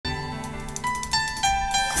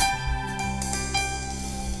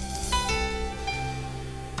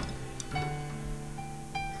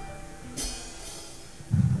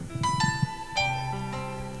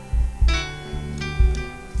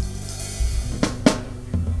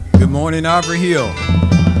morning, Aubrey Hill.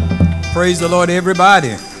 Praise the Lord,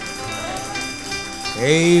 everybody.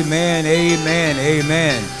 Amen, amen,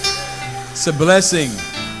 amen. It's a blessing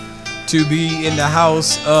to be in the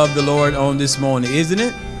house of the Lord on this morning, isn't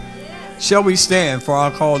it? Shall we stand for our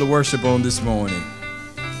call to worship on this morning?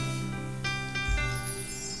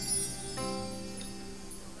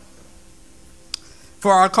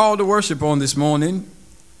 For our call to worship on this morning,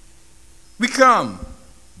 we come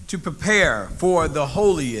to prepare for the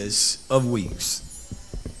holiest of weeks.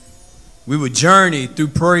 We will journey through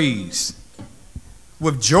praise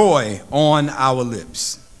with joy on our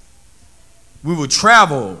lips. We will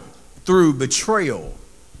travel through betrayal,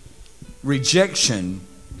 rejection,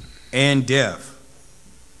 and death,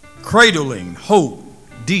 cradling hope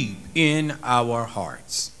deep in our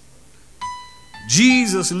hearts.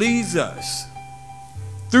 Jesus leads us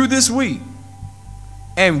through this week,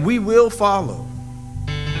 and we will follow.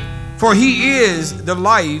 For he is the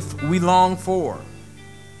life we long for.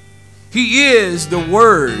 He is the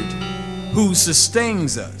word who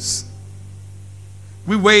sustains us.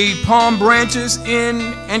 We wave palm branches in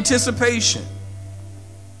anticipation.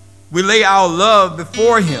 We lay our love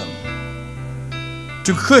before him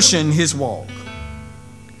to cushion his walk.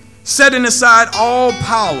 Setting aside all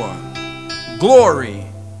power, glory,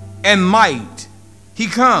 and might, he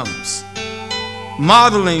comes,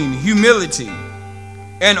 modeling humility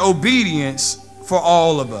and obedience for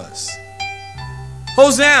all of us.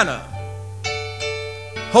 Hosanna,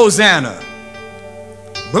 Hosanna.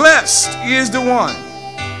 Blessed is the one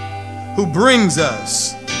who brings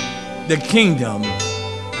us the kingdom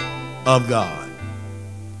of God.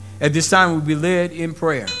 At this time, we'll be led in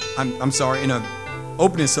prayer. in an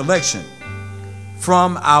opening selection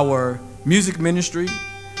from our music ministry.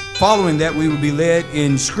 Following that, we will be led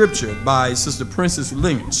in scripture by Sister Princess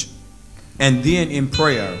Lynch, and then in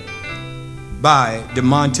prayer by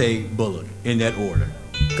DeMonte Bullock, in that order.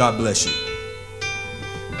 God bless you.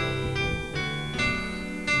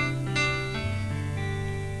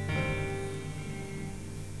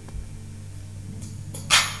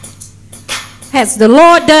 Has the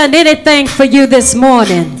Lord done anything for you this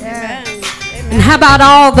morning? Yes. And how about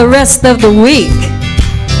all the rest of the week?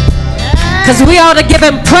 Because we ought to give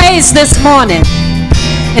him praise this morning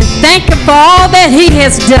and thank him for all that he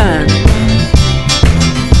has done.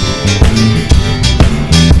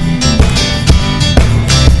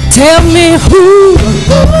 Tell me, who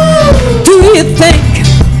do you think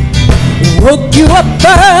woke you up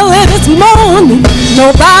early this morning?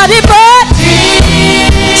 Nobody but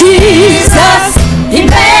Jesus. He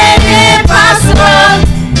made it possible.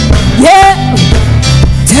 Yeah.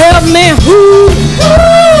 Tell me, who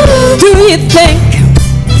do you think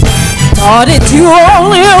thought it your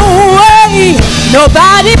only way?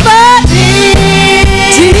 Nobody but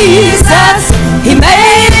Jesus. He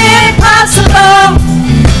made it possible.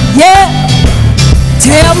 Yeah.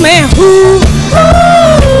 Tell me, who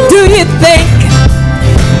do you think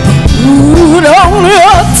food on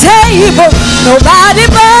your table? Nobody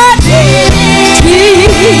but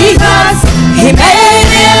Jesus. He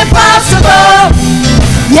made it possible.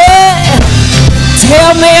 Yeah.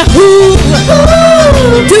 Tell me, who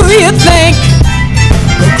do you think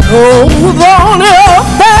clothes on your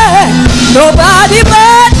back? Nobody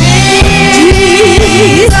but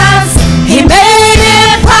Jesus. He made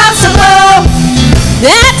it possible.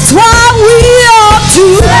 That's why we ought to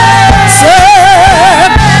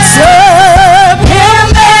serve him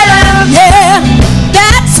better. Yeah,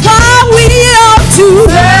 that's why we ought to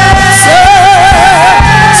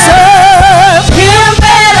serve him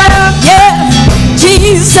better. Yeah,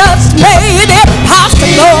 Jesus made it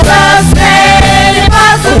possible. Jesus made it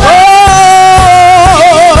possible. Oh,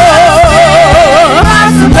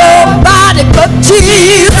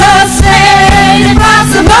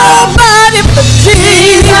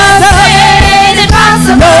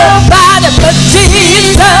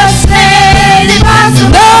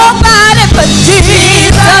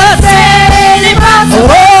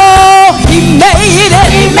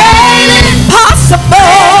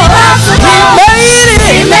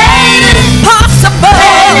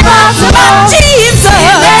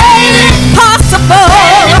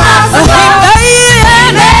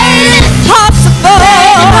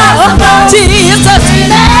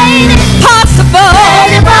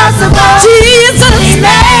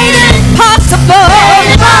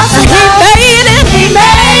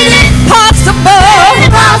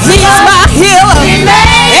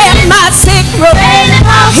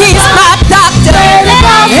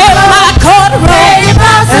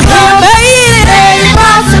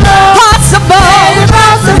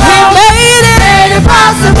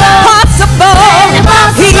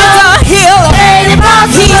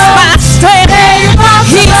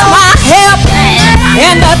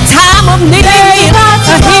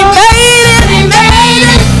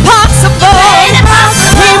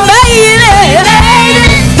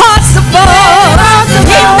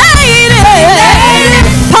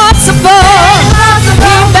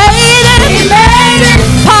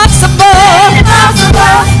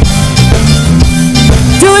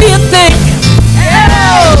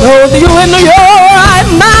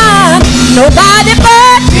 Nobody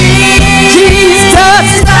but Jesus.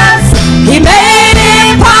 He made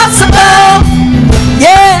it possible.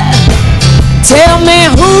 Yeah. Tell me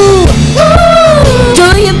who do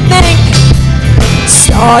you think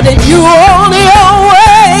started you on your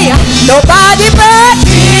way? Nobody but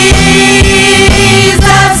Jesus.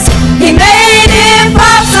 He made it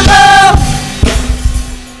possible.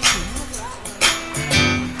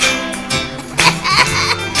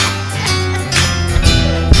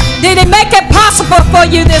 Did he make it possible for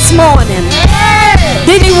you this morning?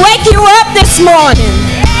 Did he wake you up this morning?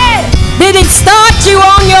 Did he start you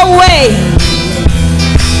on your way?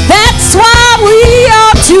 That's why we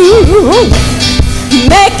are to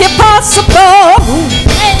make it possible.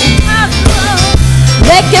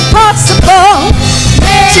 Make it possible.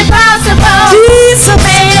 Made it possible. Jesus.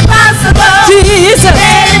 Made it possible. Jesus.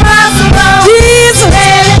 Made it possible. Jesus.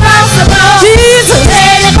 Made it possible. Jesus.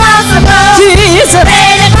 Made it possible. Jesus.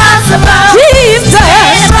 Made it possible. Jesus.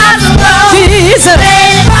 Made it possible. Jesus. Made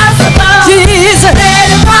it possible. Jesus. Made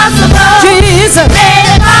it possible. Jesus. Made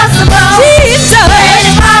it possible. Jesus. Made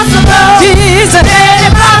it possible. Jesus. Made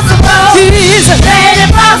it possible. Jesus. Made it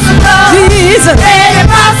possible. Jesus. Made it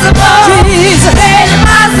possible. Jesus. Made it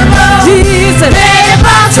possible. Jesus. Made it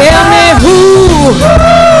possible. Tell me who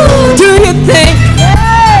do you think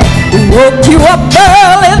woke you up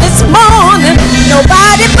early this morning?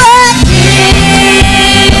 Nobody but Jesus.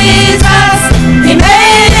 He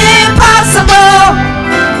made it possible.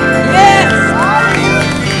 Yes. Yes. All right.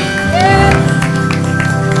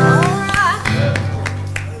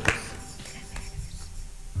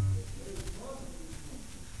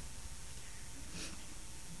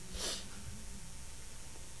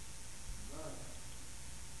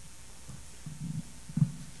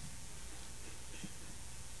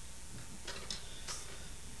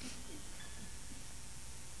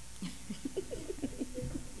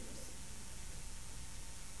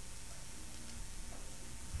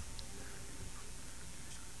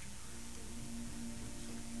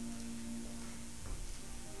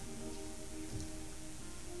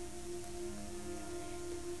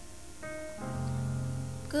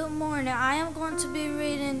 Good morning. I am going to be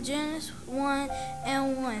reading Genesis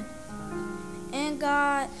 1:1. In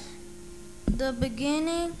God, the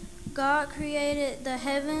beginning, God created the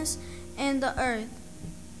heavens and the earth.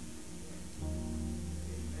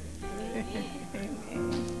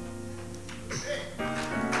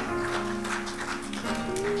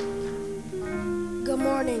 Good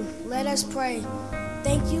morning. Let us pray.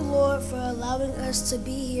 Thank you, Lord, for allowing us to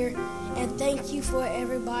be here, and thank you for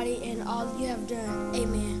everybody and all you have done.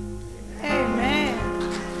 Amen. Amen.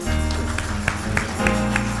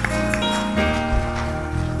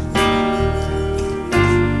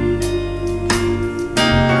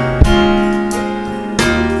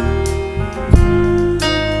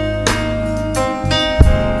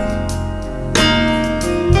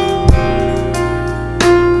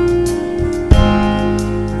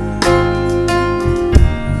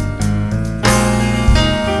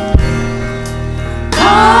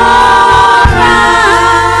 All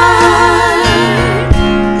right.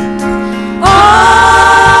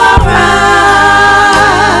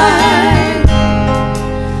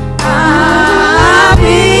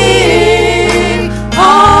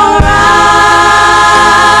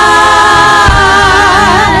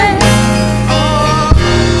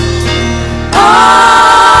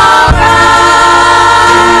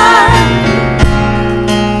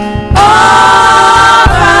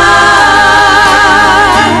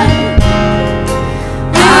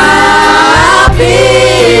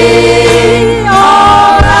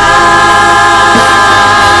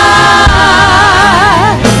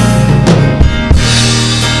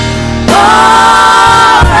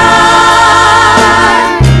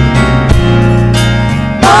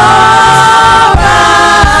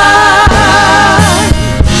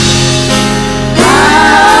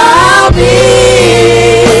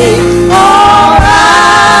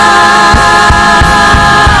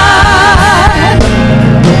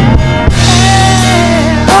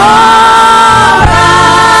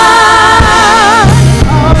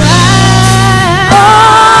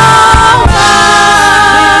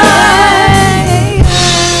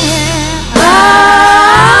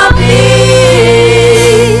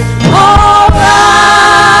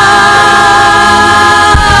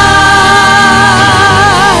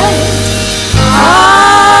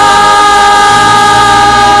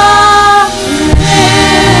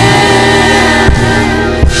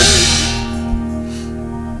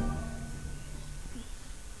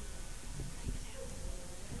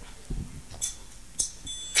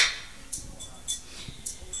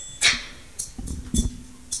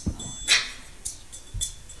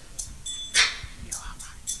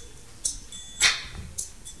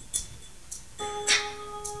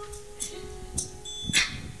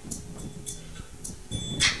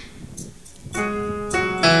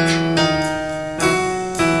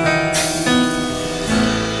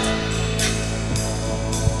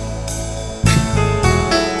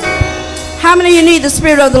 How many of you need the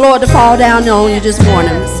Spirit of the Lord to fall down on you this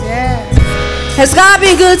morning? Has God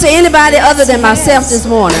been good to anybody other than myself this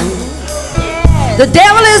morning? The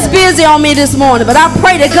devil is busy on me this morning, but I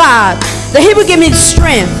pray to God that he will give me the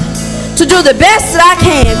strength to do the best that I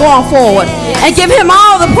can going forward and give him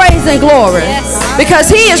all the praise and glory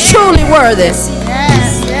because he is truly worthy.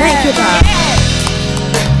 Thank you, God.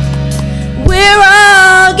 We're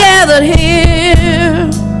all gathered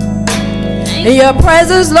here in your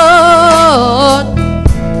presence, Lord,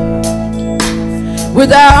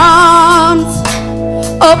 with our arms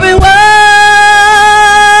open wide,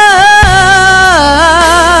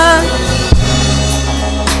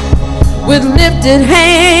 with lifted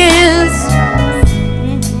hands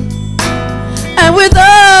and with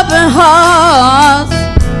open hearts.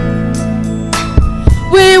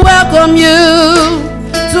 We welcome you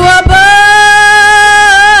to our birth.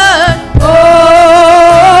 Oh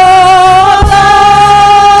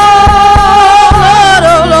Lord,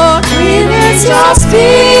 oh Lord, we need your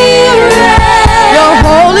Spirit, your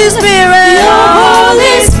Holy Spirit, your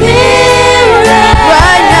Holy Spirit,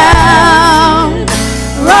 right now,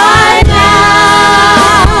 right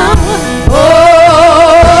now. Oh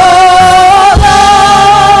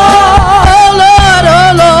Lord,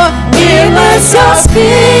 oh Lord, give us your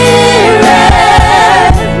Spirit,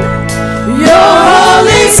 your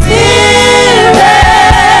Holy Spirit,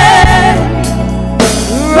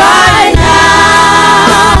 right now.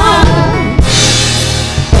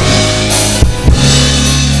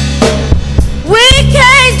 We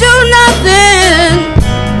can't do nothing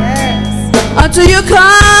until you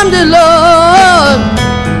come, dear Lord.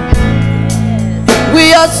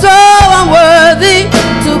 We are so unworthy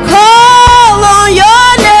to call on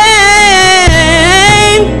your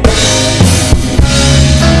name.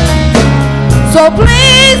 So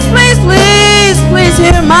please, please, please, please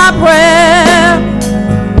hear my prayer.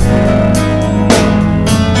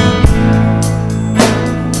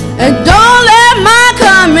 And don't let my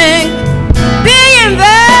coming be in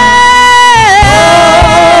vain. Oh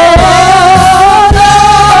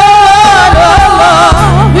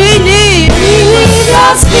Lord, we need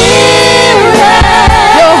your Spirit,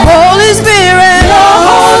 your Holy Spirit, your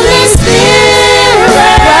Holy Spirit,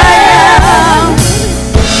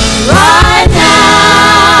 right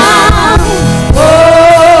now. Oh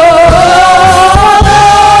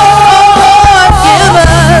Lord,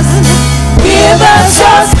 give us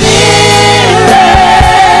your Spirit.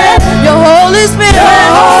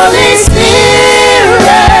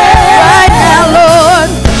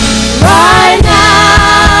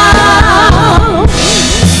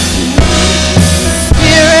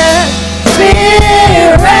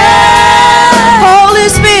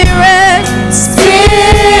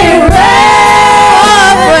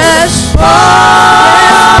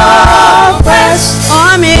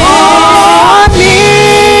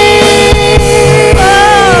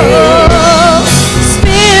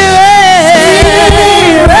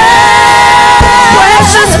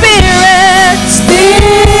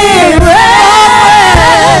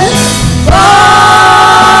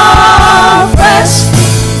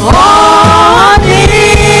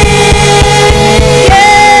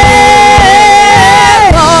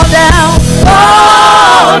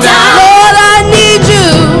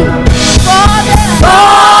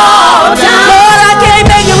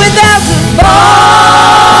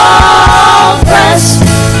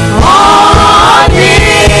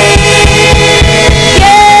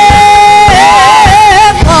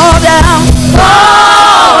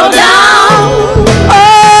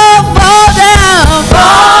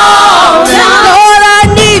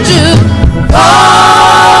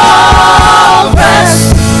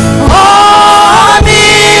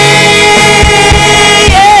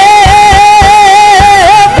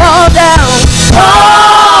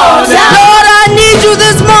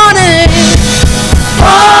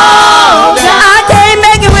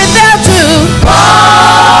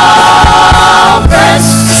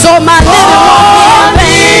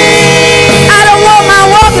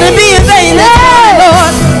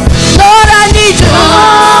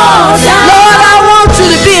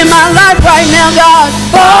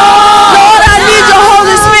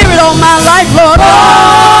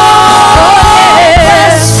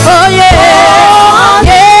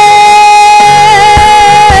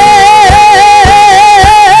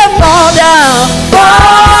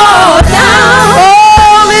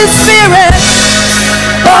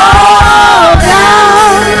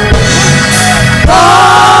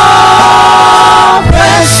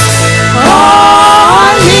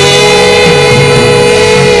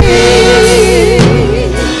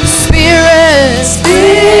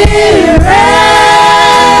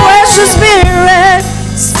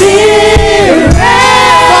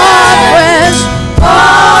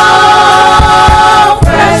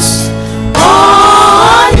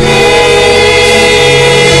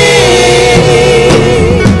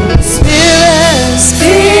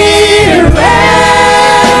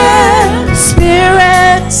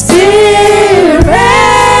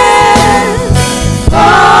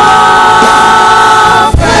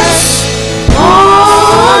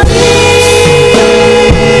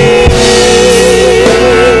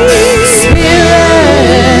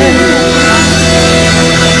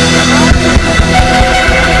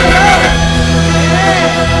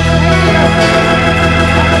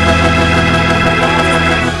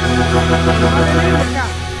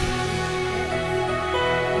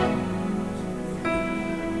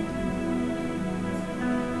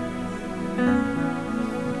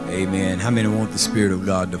 How many want the Spirit of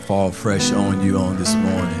God to fall fresh on you on this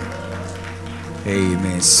morning?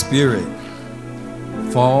 Amen. Spirit,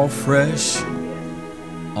 fall fresh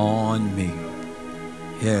on me.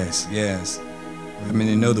 Yes, yes. I mean,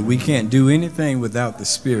 to know that we can't do anything without the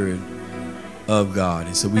Spirit of God.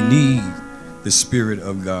 And so we need the Spirit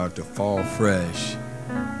of God to fall fresh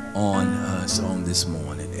on us on this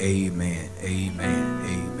morning. Amen, amen,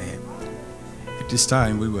 amen. At this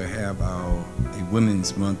time, we will have our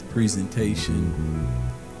Women's Month presentation.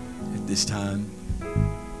 At this time,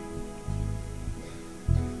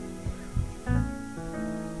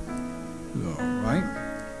 all right.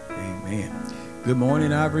 Amen. Good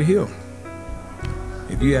morning, Ivory Hill.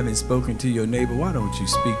 If you haven't spoken to your neighbor, why don't you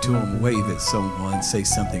speak to him, wave at someone, say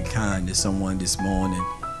something kind to someone this morning.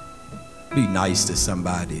 Be nice to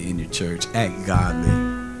somebody in your church. Act godly.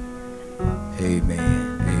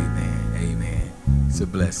 Amen, amen, amen. It's a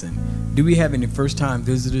blessing. Do we have any first-time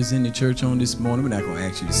visitors in the church on this morning? We're not going to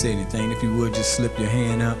ask you to say anything. If you would, just slip your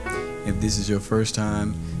hand up. If this is your first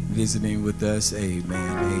time visiting with us,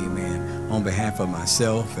 amen, amen. On behalf of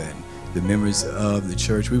myself and the members of the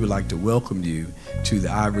church, we would like to welcome you to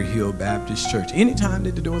the Ivory Hill Baptist Church. Anytime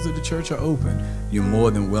that the doors of the church are open, you're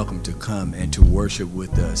more than welcome to come and to worship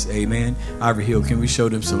with us. Amen. Ivory Hill, can we show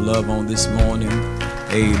them some love on this morning?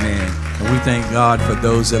 Amen. And we thank God for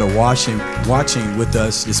those that are watching with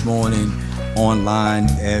us this morning online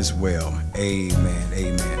as well. Amen.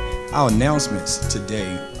 Amen. Our announcements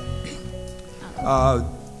today.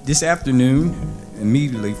 This afternoon,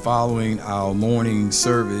 immediately following our morning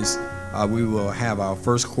service, we will have our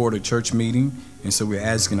first quarter church meeting, and so we're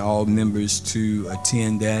asking all members to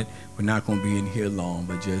attend that. We're not going to be in here long,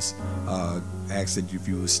 but just ask that if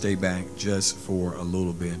you will stay back just for a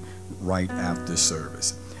little bit right after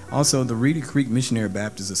service. Also, the Reedy Creek Missionary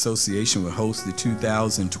Baptist Association will host the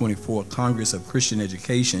 2024 Congress of Christian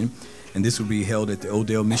Education, and this will be held at the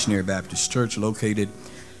Odell Missionary Baptist Church located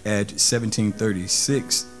at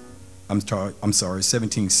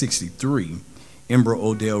 1763 Embra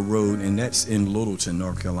Odell Road, and that's in Littleton,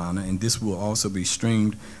 North Carolina. And this will also be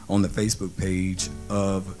streamed on the Facebook page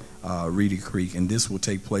of Reedy Creek, and this will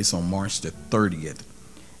take place on March the 30th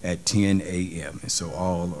at 10 a.m. And so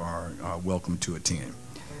all are welcome to attend.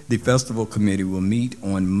 The festival committee will meet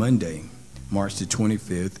on Monday, March the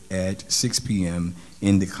 25th at 6 p.m.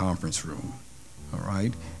 in the conference room. All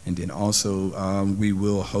right, and then also we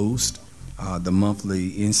will host the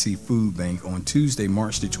monthly NC Food Bank on Tuesday,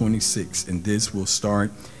 March the 26th, and this will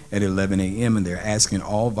start at 11 a.m. and they're asking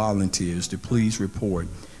all volunteers to please report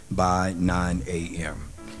by 9 a.m.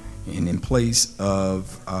 And in place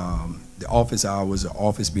of the office hours, the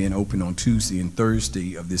office being open on Tuesday and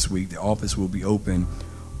Thursday of this week, the office will be open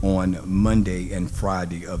on Monday and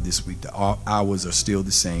Friday of this week. The hours are still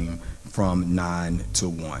the same from 9 to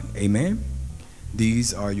 1. Amen?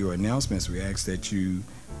 These are your announcements. We ask that you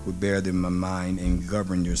would bear them in mind and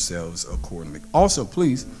govern yourselves accordingly. Also,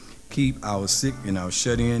 please keep our sick and our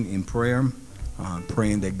shut-in in prayer,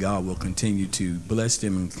 praying that God will continue to bless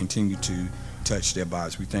them and continue to touch their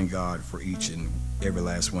bodies. We thank God for each and every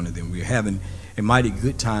last one of them. We're having a mighty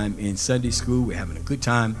good time in Sunday school. We're having a good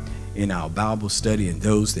time in our Bible study, and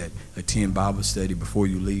those that attend Bible study before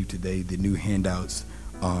you leave today, the new handouts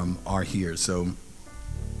are here. So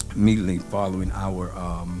immediately following our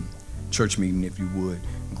church meeting, if you would,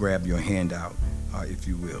 grab your handout, if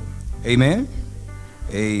you will. Amen?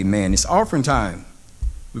 Amen. It's offering time.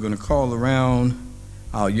 We're going to call around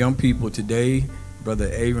our young people today, Brother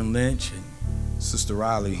Aaron Lynch and Sister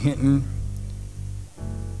Riley Hinton.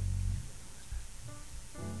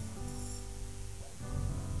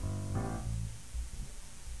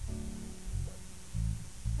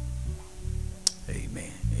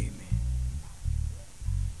 Amen. Amen.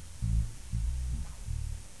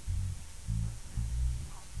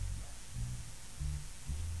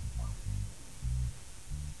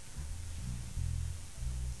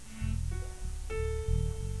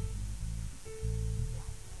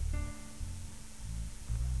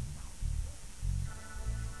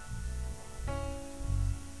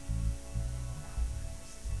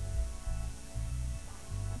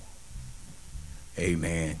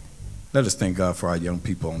 Amen. Let us thank God for our young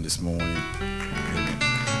people on this morning. Amen.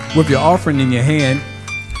 With your offering in your hand,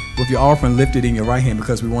 with your offering lifted in your right hand,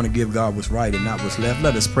 because we want to give God what's right and not what's left,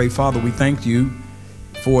 let us pray. Father, we thank you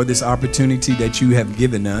for this opportunity that you have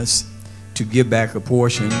given us to give back a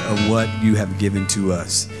portion of what you have given to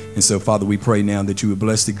us. And so, Father, we pray now that you would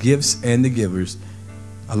bless the gifts and the givers.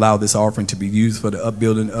 Allow this offering to be used for the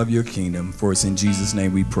upbuilding of your kingdom. For it's in Jesus'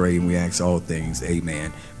 name we pray and we ask all things.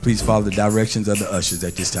 Amen. Please follow the directions of the ushers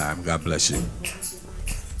at this time. God bless you.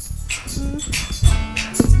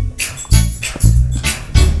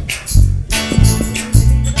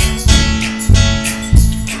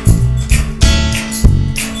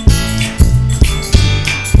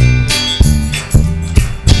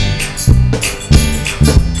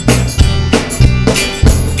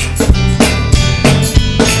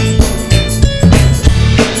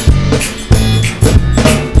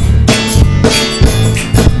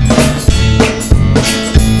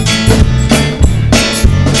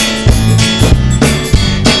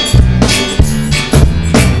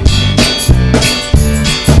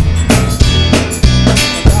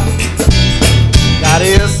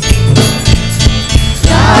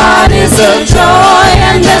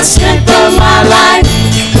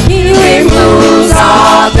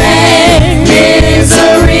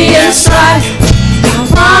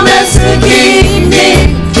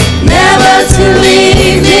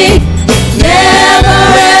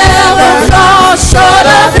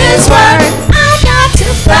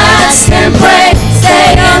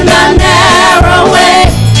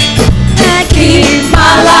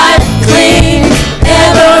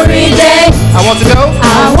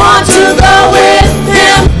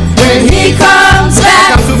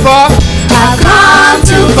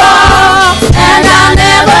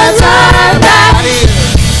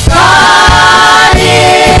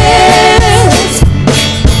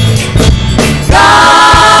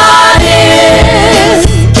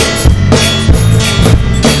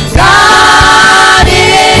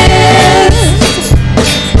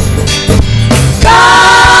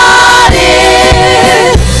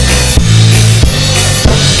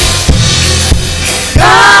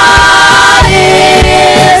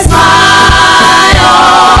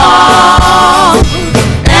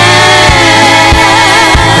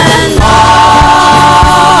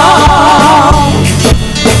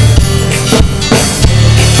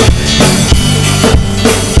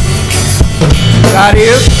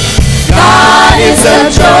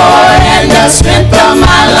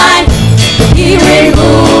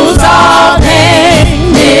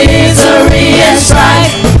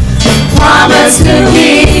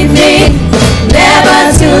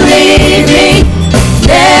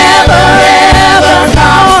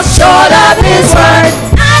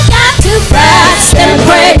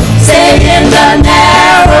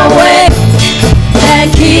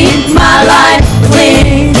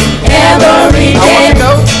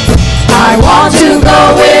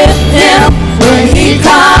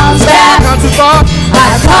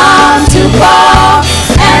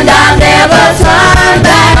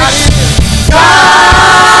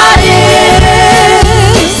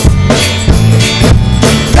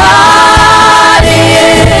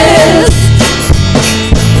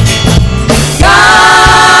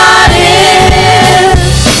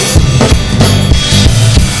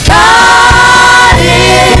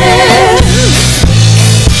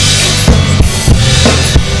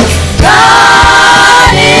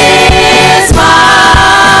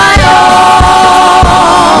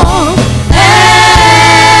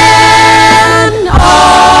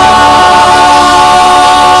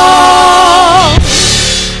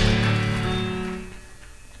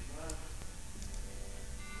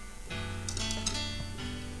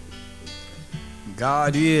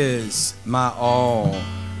 God is my all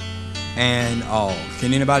and all.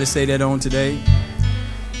 Can anybody say that on today?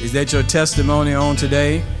 Is that your testimony on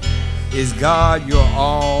today? Is God your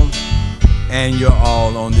all and your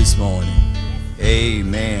all on this morning?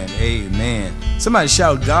 Amen. Amen. Somebody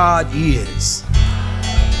shout, God is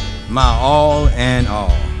my all and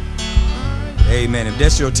all. Amen. If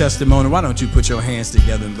that's your testimony, why don't you put your hands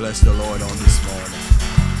together and bless the Lord on this morning?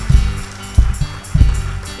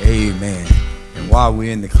 Amen. And while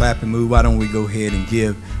we're in the clapping mood, why don't we go ahead and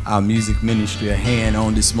give our music ministry a hand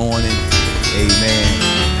on this morning? Amen.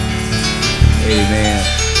 Amen.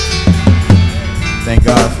 Thank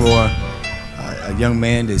God for a young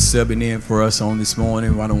man that's subbing in for us on this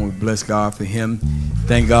morning. Why don't we bless God for him?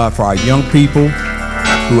 Thank God for our young people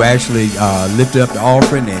who actually lifted up the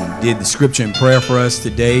offering and did the scripture and prayer for us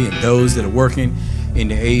today, and those that are working in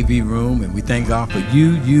the AV room. And we thank God for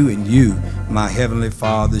you, and you, my Heavenly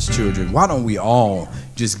Father's children. Why don't we all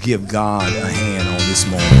just give God a hand on this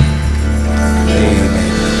morning?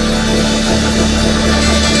 Amen.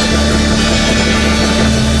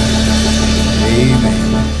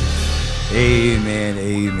 Amen. Amen.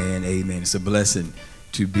 Amen. Amen. It's a blessing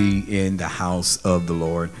to be in the house of the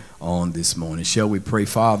Lord on this morning. Shall we pray?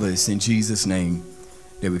 Father, it's in Jesus' name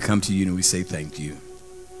that we come to you and we say thank you.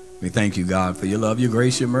 We thank you, God, for your love, your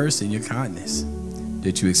grace, your mercy, and your kindness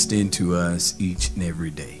that you extend to us each and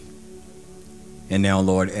every day. And now,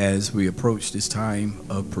 Lord, as we approach this time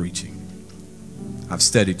of preaching, I've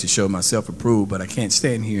studied to show myself approved, but I can't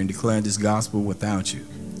stand here and declare this gospel without you.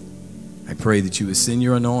 I pray that you would send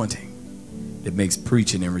your anointing that makes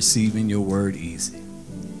preaching and receiving your word easy.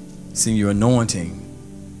 Send your anointing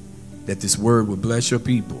that this word will bless your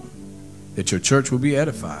people, that your church will be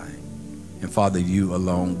edified, and Father, you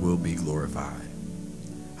alone will be glorified.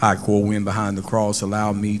 High core wind behind the cross,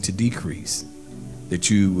 allow me to decrease, that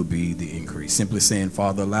you will be the increase. Simply saying,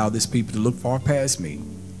 Father, allow this people to look far past me,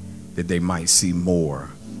 that they might see more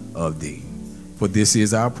of thee. For this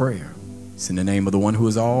is our prayer. It's in the name of the one who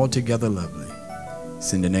is altogether lovely.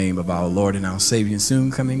 It's in the name of our Lord and our Savior and soon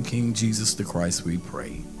coming King Jesus the Christ we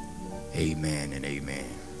pray. Amen and amen.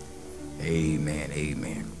 Amen.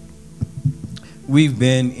 Amen. We've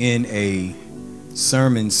been in a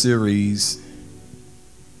sermon series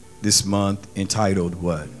this month entitled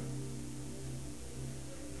what?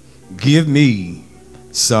 Give me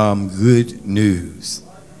some good news.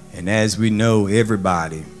 And as we know,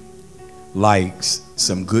 everybody likes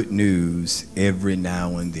some good news every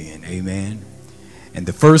now and then. Amen. And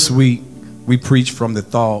the first week we preached from the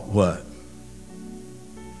thought what?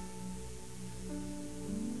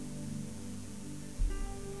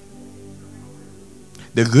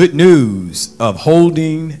 The good news of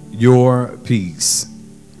holding your peace.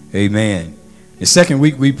 Amen. The second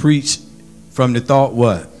week we preached from the thought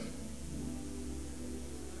what?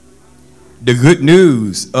 The good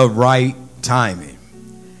news of right timing.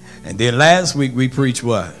 And then last week we preached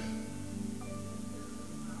what?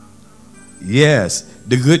 Yes,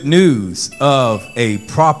 the good news of a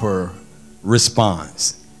proper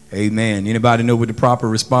response. Amen. Anybody know what the proper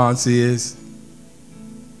response is?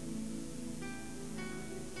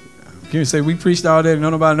 Can you say we preached all that and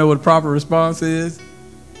nobody know what the proper response is?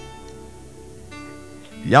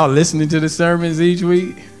 Y'all listening to the sermons each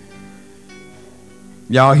week?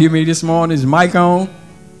 Y'all hear me this morning? Is mic on?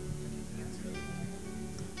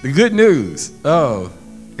 The good news of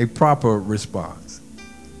a proper response.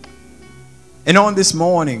 And on this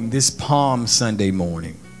morning, this Palm Sunday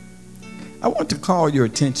morning, I want to call your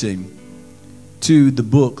attention to the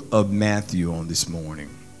book of Matthew on this morning.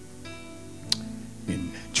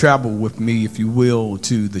 And travel with me, if you will,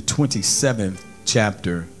 to the 27th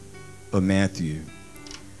chapter of Matthew.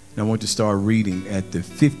 And I want to start reading at the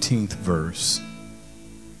 15th verse.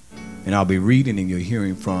 And I'll be reading and you're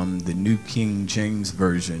hearing from the New King James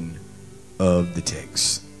Version of the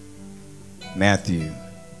text. Matthew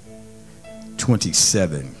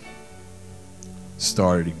 27,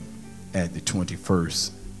 starting at the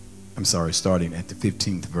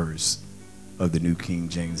 15th verse of the New King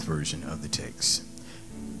James Version of the text.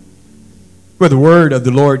 Where the word of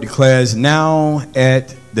the Lord declares, now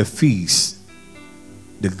at the feast,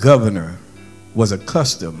 the governor was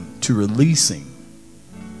accustomed to releasing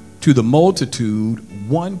to the multitude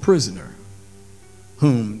one prisoner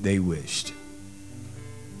whom they wished.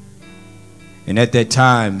 And at that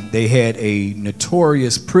time, they had a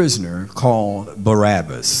notorious prisoner called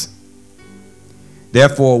Barabbas.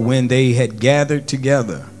 Therefore, when they had gathered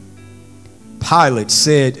together, Pilate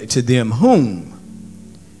said to them, whom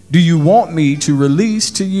do you want me to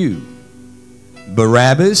release to you,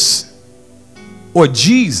 Barabbas or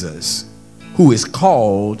Jesus, who is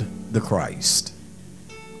called the Christ?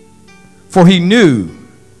 for he knew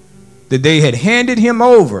that they had handed him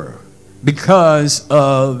over because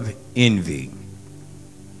of envy.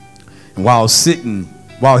 And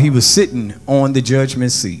while he was sitting on the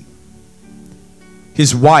judgment seat,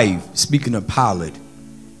 his wife, speaking of Pilate,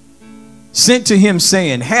 sent to him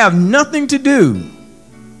saying, have nothing to do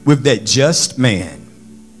with that just man.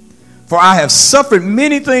 For I have suffered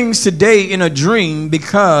many things today in a dream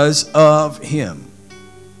because of him.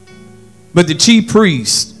 But the chief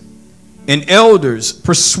priests and elders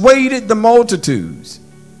persuaded the multitudes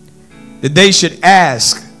that they should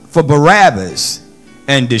ask for Barabbas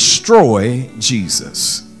and destroy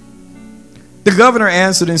Jesus. The governor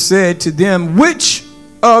answered and said to them, which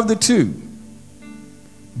of the two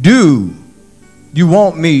do you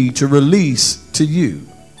want me to release to you?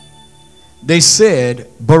 They said,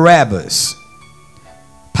 Barabbas.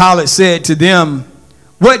 Pilate said to them,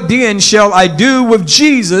 what then shall I do with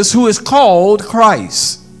Jesus who is called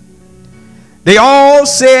Christ? They all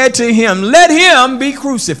said to him, let him be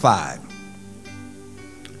crucified.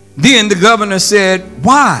 Then the governor said,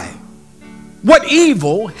 why? What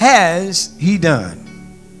evil has he done?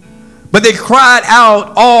 But they cried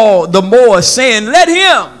out all the more, saying, let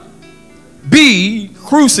him be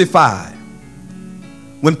crucified.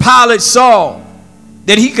 When Pilate saw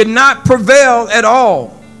that he could not prevail at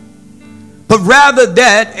all, but rather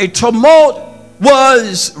that a tumult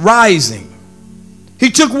was rising,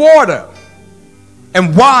 he took water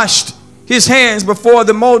and washed his hands before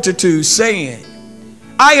the multitude, saying,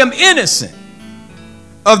 I am innocent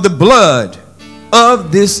of the blood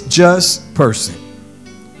of this just person.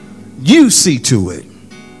 You see to it.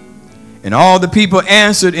 And all the people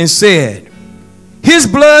answered and said, his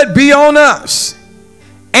blood be on us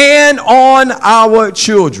and on our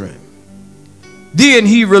children. Then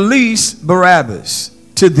he released Barabbas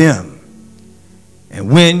to them.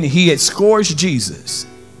 And when he had scourged Jesus,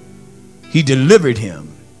 he delivered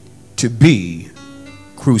him to be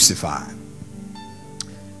crucified.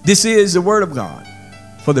 This is the word of God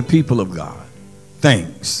for the people of God.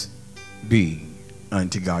 Thanks be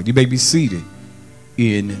unto God. You may be seated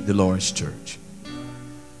in the Lord's church.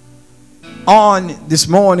 On this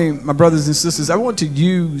morning, my brothers and sisters, I want to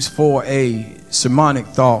use for a sermonic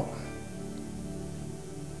thought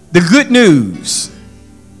the good news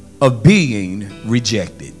of being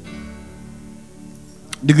rejected.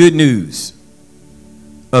 The good news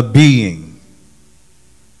of being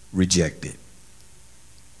rejected.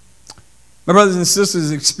 My brothers and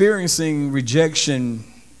sisters, experiencing rejection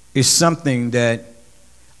is something that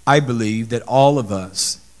I believe that all of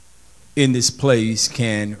us in this place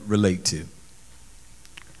can relate to.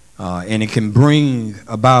 And it can bring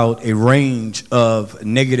about a range of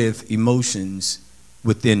negative emotions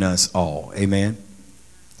within us all. Amen.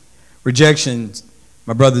 Rejection,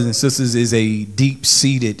 my brothers and sisters, is a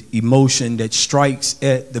deep-seated emotion that strikes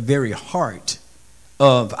at the very heart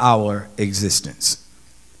of our existence.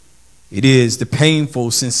 It is the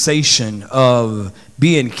painful sensation of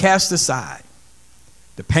being cast aside,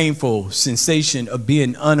 the painful sensation of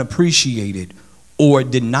being unappreciated or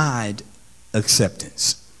denied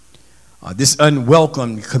acceptance. This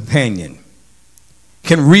unwelcome companion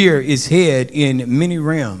can rear its head in many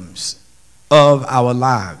realms of our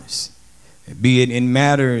lives, be it in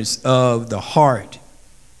matters of the heart,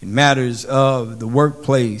 in matters of the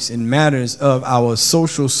workplace, in matters of our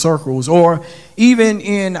social circles, or even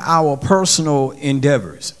in our personal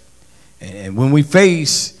endeavors. And when we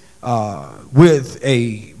face with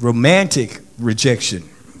a romantic rejection,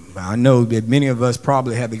 I know that many of us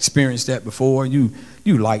probably have experienced that before.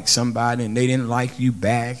 You liked somebody and they didn't like you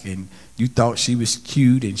back, and you thought she was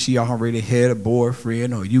cute and she already had a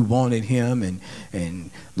boyfriend, or you wanted him, and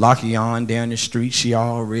Lockie on down the street, she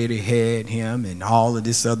already had him, and all of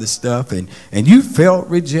this other stuff, and you felt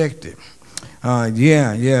rejected.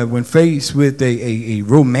 When faced with a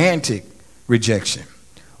romantic rejection.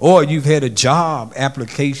 Or you've had a job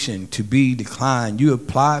application to be declined. You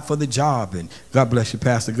applied for the job, and God bless you,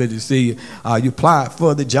 Pastor, good to see you. You applied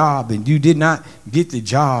for the job and you did not get the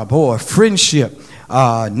job, or a friendship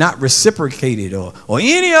not reciprocated, or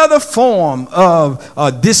any other form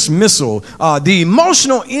of dismissal. The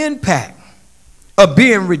emotional impact of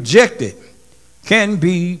being rejected can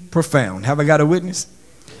be profound. Have I got a witness?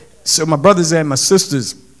 So my brothers and my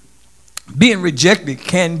sisters, being rejected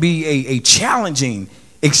can be a challenging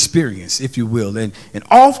experience, if you will, and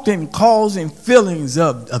often causing feelings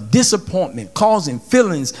of disappointment, causing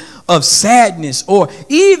feelings of sadness, or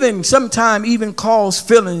even sometimes even cause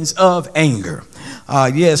feelings of anger.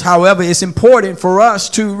 However, it's important for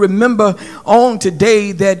us to remember on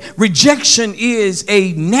today that rejection is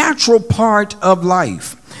a natural part of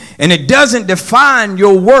life. And it doesn't define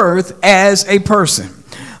your worth as a person.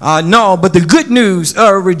 No, but the good news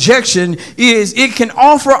of rejection is it can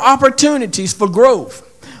offer opportunities for growth.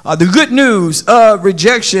 The good news of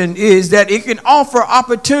rejection is that it can offer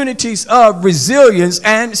opportunities of resilience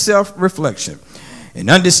and self-reflection. And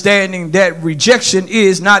understanding that rejection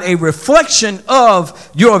is not a reflection of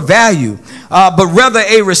your value, but rather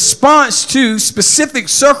a response to specific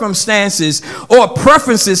circumstances or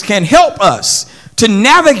preferences can help us to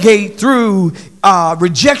navigate through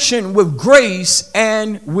rejection with grace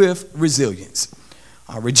and with resilience.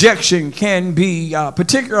 Rejection can be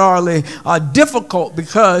particularly difficult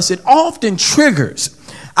because it often triggers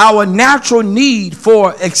our natural need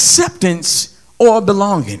for acceptance or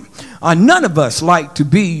belonging. None of us like to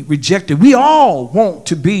be rejected. We all want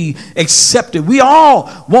to be accepted. We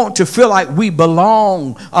all want to feel like we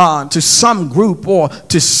belong to some group or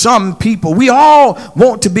to some people. We all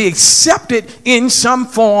want to be accepted in some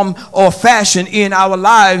form or fashion in our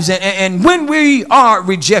lives. And when we are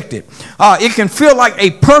rejected, it can feel like a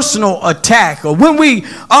personal attack. Or when we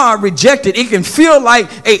are rejected, it can feel like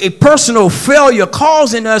a personal failure,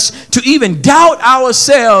 causing us to even doubt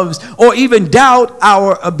ourselves or even doubt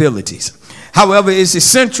our abilities. However, it's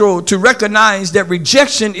essential to recognize that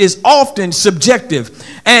rejection is often subjective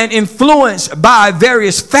and influenced by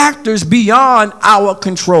various factors beyond our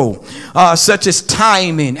control, such as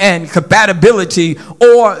timing and compatibility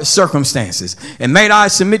or circumstances. And may I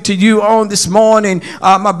submit to you on this morning,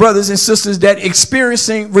 my brothers and sisters, that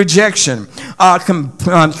experiencing rejection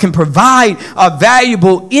can provide a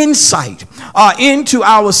valuable insight into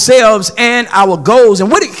ourselves and our goals.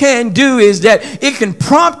 And what it can do is that it can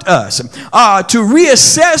prompt us to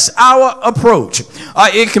reassess our approach.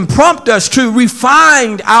 It can prompt us to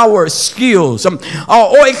refine our skills, or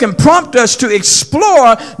it can prompt us to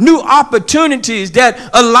explore new opportunities that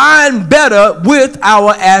align better with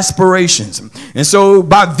our aspirations. And so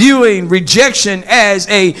by viewing rejection as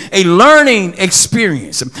a learning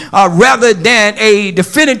experience rather than a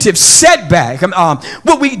definitive setback,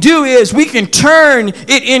 what we do is we can turn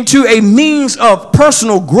it into a means of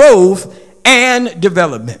personal growth and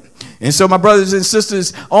development. And so, my brothers and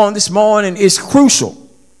sisters, on this morning, it's crucial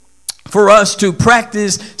for us to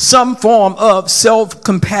practice some form of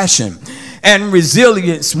self-compassion and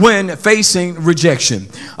resilience when facing rejection.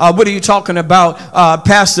 What are you talking about,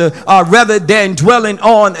 Pastor? Rather than dwelling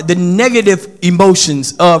on the negative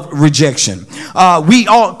emotions of rejection, we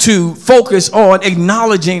ought to focus on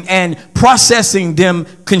acknowledging and processing them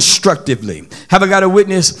constructively. Have I got a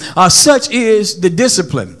witness? Such is the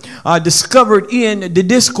discipline discovered in the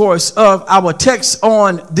discourse of our text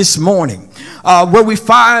on this morning, where we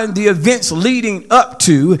find the events leading up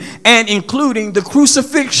to and including the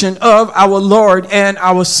crucifixion of our Lord and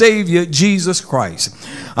our Savior, Jesus Christ.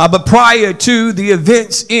 But prior to the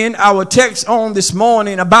events in our text on this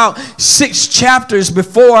morning, about 6 chapters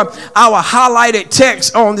before our highlighted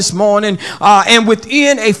text on this morning, and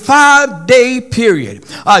within a 5-day period,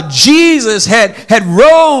 Jesus had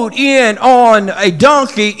rode in on a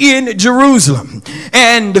donkey in Jerusalem,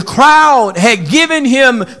 and the crowd had given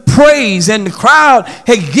him praise, and the crowd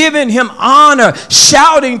had given him honor,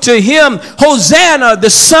 shouting to him, Hosanna, the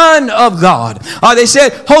Son of God. They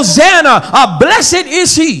said, Hosanna, blessed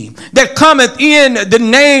is he that cometh in the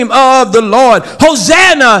name of the Lord.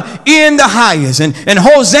 Hosanna in the highest. And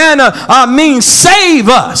Hosanna means save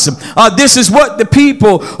us. This is what the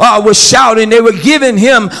people were shouting. They were giving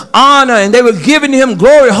him honor and they were giving him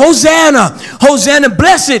glory. Hosanna, Hosanna,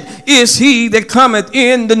 blessed is he that cometh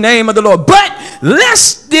in the name of the Lord. But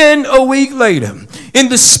less than a week later, in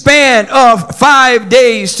the span of 5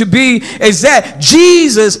 days to be exact,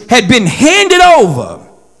 Jesus had been handed over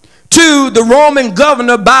to the Roman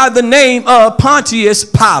governor by the name of Pontius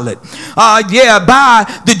Pilate.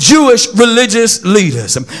 By the Jewish religious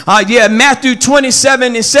leaders. Matthew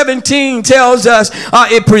 27:17 tells us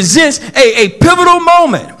it presents a pivotal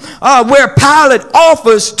moment where Pilate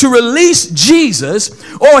offers to release Jesus,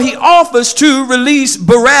 or he offers to release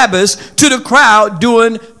Barabbas to the crowd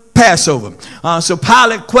during Passover. So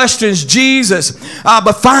Pilate questions Jesus,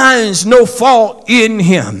 but finds no fault in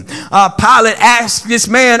him. Pilate asks this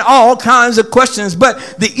man all kinds of questions, but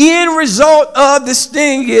the end result of this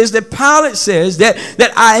thing is that Pilate says that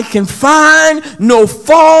I can find no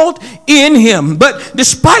fault in him. But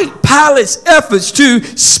despite Pilate's efforts to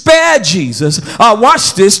spare Jesus,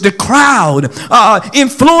 watch this, the crowd,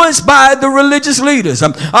 influenced by the religious leaders,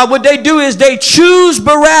 what they do is they choose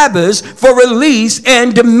Barabbas for release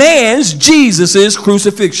and demand demands Jesus'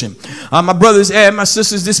 crucifixion. My brothers and my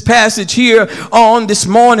sisters, this passage here on this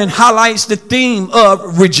morning highlights the theme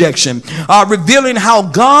of rejection, revealing how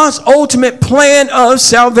God's ultimate plan of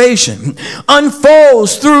salvation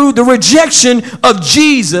unfolds through the rejection of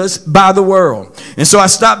Jesus by the world. And so I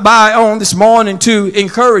stopped by on this morning to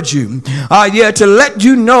encourage you, to let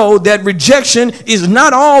you know that rejection is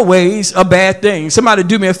not always a bad thing. Somebody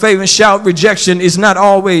do me a favor and shout, rejection is not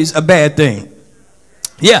always a bad thing.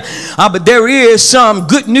 But there is some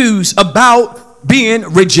good news about being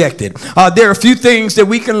rejected. There are a few things that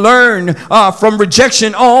we can learn from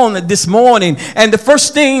rejection on this morning. And the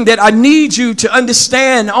first thing that I need you to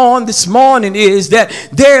understand on this morning is that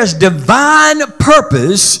there's divine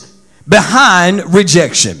purpose behind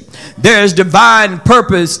rejection. There's divine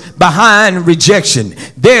purpose behind rejection.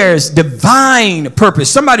 There's divine purpose.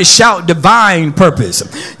 Somebody shout divine purpose.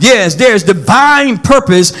 Yes, there's divine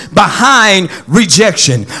purpose behind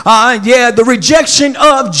rejection. The rejection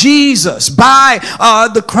of Jesus by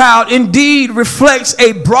the crowd indeed reflects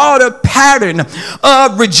a broader pattern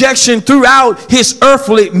of rejection throughout his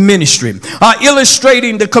earthly ministry,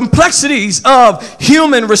 illustrating the complexities of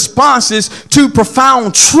human responses to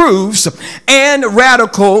profound truths and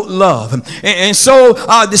radical love. And so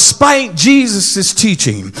despite Jesus'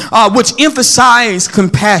 teaching, which emphasized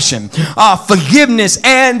compassion, forgiveness,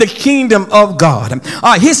 and the kingdom of God,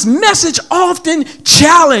 his message often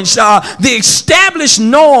challenged the established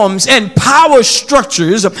norms and power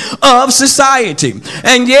structures of society.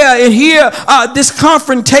 And here this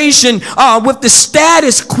confrontation with the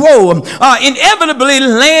status quo inevitably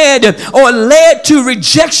led to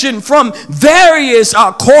rejection from various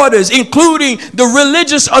quarters, including the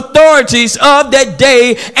religious authorities of that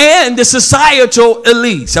day and the societal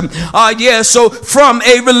elites. So from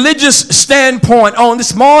a religious standpoint on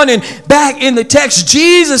this morning, back in the text,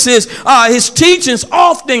 his teachings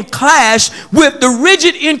often clash with the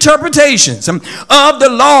rigid interpretations of the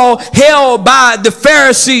law held by the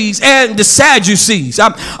Pharisees and the Sadducees.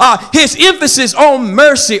 His emphasis on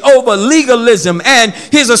mercy over legalism and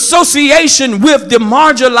his association with the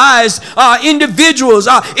marginalized individuals,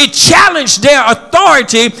 it challenged their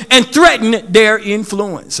authority and threatened their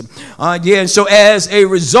influence. And so as a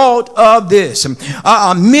result of this,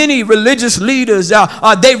 many religious leaders,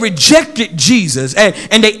 they rejected Jesus,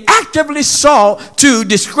 and they actively sought to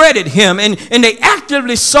discredit him, and they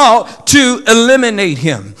actively sought to eliminate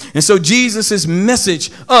him. And so Jesus'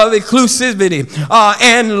 message of inclusivity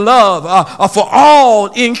and love for all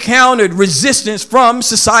encountered resistance from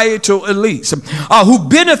societal elites who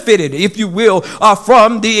benefited, if you will,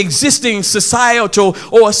 from the existing societal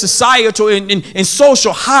and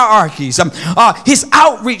social hierarchies. His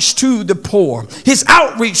outreach to the poor, his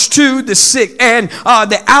outreach to the sick and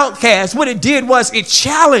the outcast, what it did was it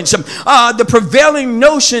challenged the prevailing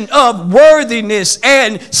notion of worthiness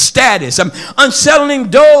and status, unsettling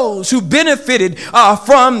those who benefited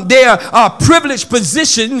from their privileged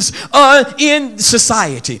positions in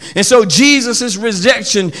society. And so Jesus'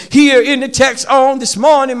 rejection here in the text on this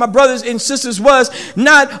morning, my brothers and sisters, was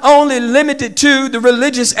not only limited to the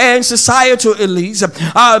religious and societal elites,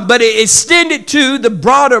 but it extended to the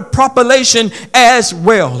broader population as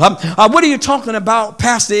well. What are you talking about,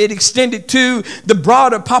 Pastor? It extended to the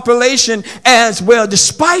broader population as well.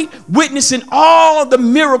 Despite witnessing all the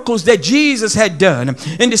miracles that Jesus had done,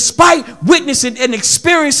 and despite witnessing and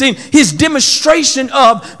experiencing his demonstration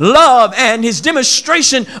of love and his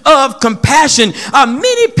demonstration of compassion,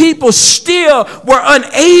 many people still were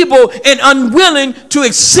unable and unwilling to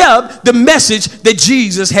accept the message that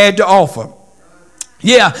Jesus had to offer.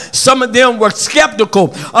 Some of them were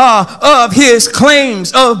skeptical of his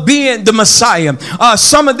claims of being the Messiah.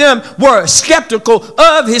 Some of them were skeptical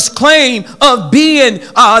of his claim of being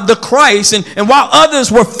the Christ. And while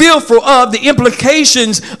others were fearful of the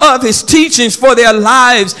implications of his teachings for their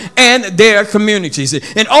lives and their communities.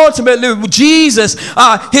 And ultimately, Jesus,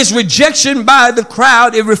 his rejection by the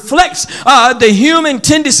crowd, it reflects the human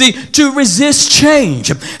tendency to resist change.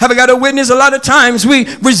 Have I got a witness? A lot of times we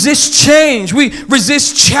resist change. We resist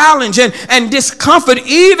challenge and discomfort,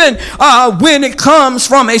 even when it comes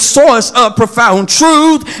from a source of profound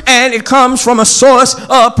truth and it comes from a source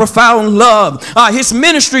of profound love. His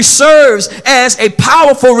ministry serves as a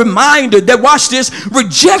powerful reminder that, watch this,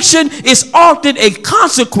 rejection is often a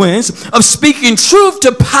consequence of speaking truth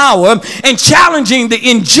to power and challenging the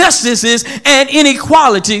injustices and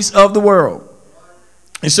inequalities of the world.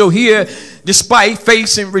 And so here, despite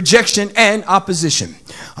facing rejection and opposition,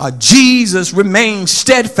 Jesus remained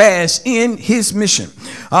steadfast in his mission.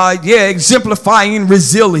 exemplifying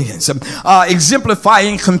resilience,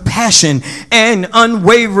 exemplifying compassion and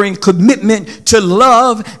unwavering commitment to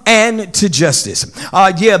love and to justice.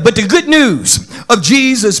 But the good news of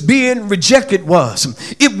Jesus being rejected was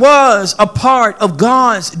a part of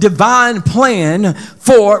God's divine plan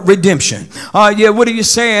for redemption. What are you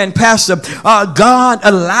saying, Pastor? God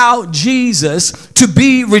allowed Jesus to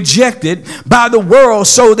be rejected by the world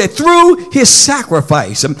so that through his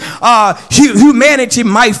sacrifice, humanity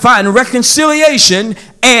might find reconciliation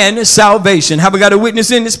and salvation. Have we got a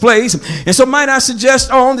witness in this place? And so might I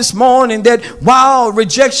suggest on this morning that while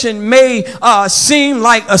rejection may seem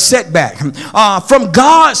like a setback, from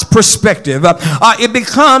God's perspective, it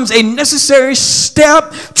becomes a necessary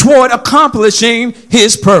step toward accomplishing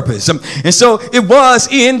his purpose. And so it was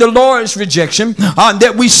in the Lord's rejection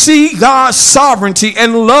that we see God's sovereignty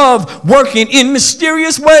and love working in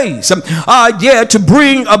mysterious ways to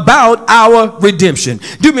bring about our redemption.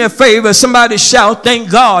 Do me a favor, somebody shout,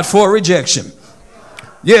 thank God for rejection.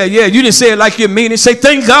 You didn't say it like you mean it. Say,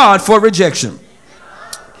 thank God for rejection.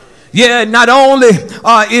 Not only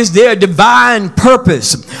is there divine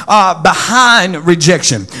purpose behind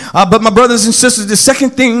rejection, but my brothers and sisters, the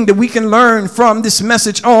second thing that we can learn from this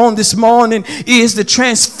message on this morning is the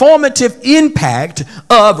transformative impact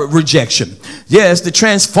of rejection. Yes, the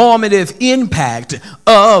transformative impact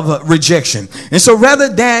of rejection. And so rather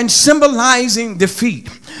than symbolizing defeat,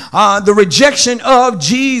 the rejection of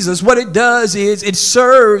Jesus, what it does is it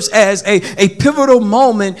serves as a pivotal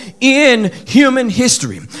moment in human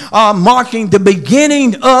history, marking the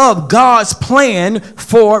beginning of God's plan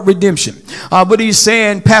for redemption. What are you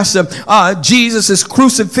saying, Pastor? Jesus'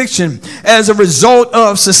 crucifixion as a result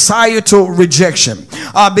of societal rejection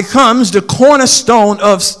becomes the cornerstone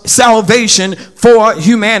of salvation for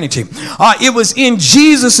humanity. It was in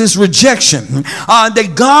Jesus' rejection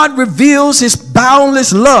that God reveals his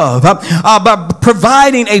boundless love by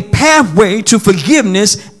providing a pathway to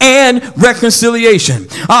forgiveness and reconciliation.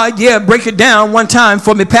 Break it down one time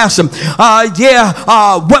for me, Pastor.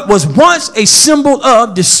 What was once a symbol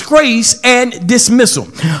of disgrace and dismissal,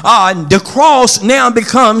 the cross now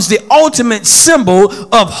becomes the ultimate symbol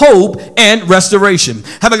of hope and restoration.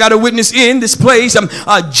 Have I got a witness in this place?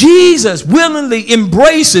 Jesus willingly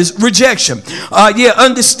embraces rejection,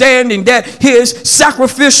 understanding that his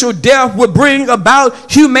sacrificial death would bring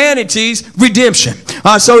about humanity's redemption.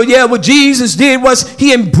 What Jesus did was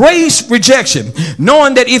he embraced rejection,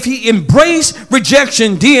 knowing that if he embraced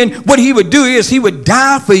rejection, then what he would do is he would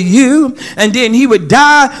die for you, and then he would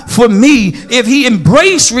die for me. If he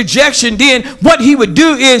embraced rejection, then what he would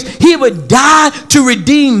do is he would die to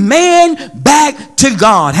redeem man back to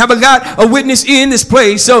God. Have I got a witness in this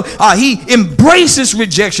place? So he embraces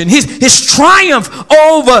rejection. His triumph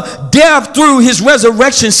over death through his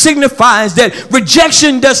resurrection signifies that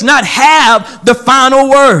rejection does not have the final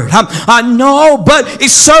word. No, but it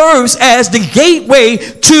serves as the gateway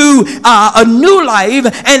to a new life,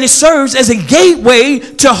 and it serves as a gateway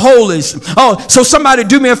to wholeness. So somebody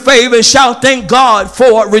do me a favor and shout, thank God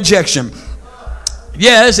for rejection.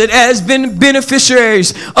 Yes, it has been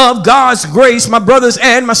beneficiaries of God's grace, my brothers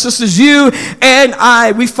and my sisters. You and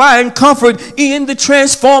I, we find comfort in the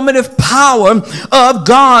transformative power of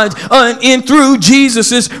God in through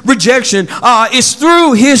Jesus's rejection. It's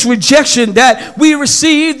through his rejection that we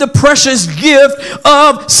receive the precious gift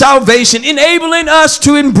of salvation, enabling us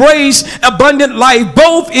to embrace abundant life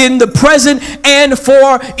both in the present and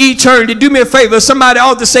for eternity. Do me a favor, somebody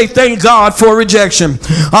ought to say thank God for rejection.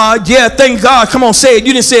 Thank God. Come on, say it.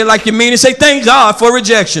 You didn't say it like you mean it. Say thank God for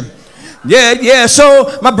rejection.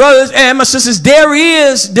 So my brothers and my sisters, there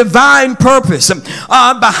is divine purpose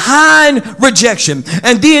behind rejection,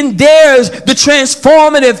 and then there's the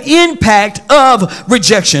transformative impact of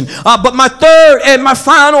rejection. But my third and my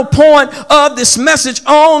final point of this message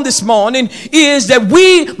on this morning is that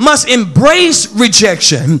we must embrace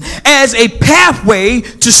rejection as a pathway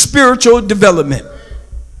to spiritual development.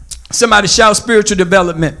 Somebody shout spiritual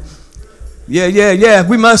development.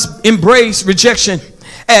 We must embrace rejection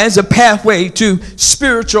as a pathway to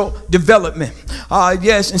spiritual development.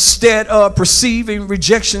 Instead of perceiving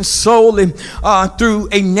rejection solely through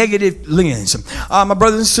a negative lens. My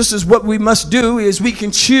brothers and sisters, what we must do is we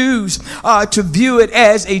can choose to view it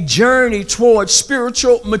as a journey towards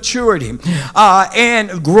spiritual maturity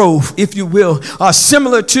and growth, if you will.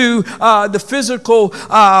 Similar to the physical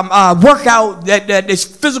workout, that this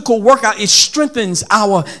physical workout, it strengthens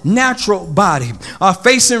our natural body.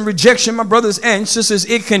 Facing rejection, my brothers and sisters,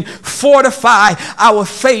 it it can fortify our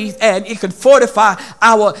faith and it can fortify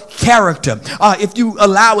our character if you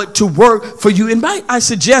allow it to work for you. And I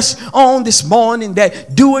suggest on this morning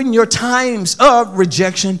that during your times of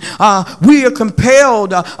rejection, we are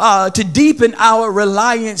compelled to deepen our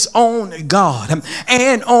reliance on God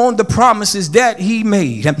and on the promises that He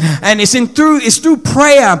made. And it's through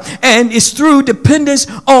prayer and it's through dependence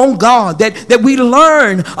on God that we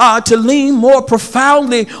learn to lean more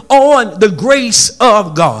profoundly on the grace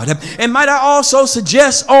of God. And might I also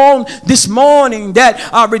suggest on this morning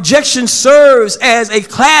that rejection serves as a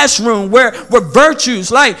classroom where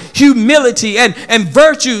virtues like humility and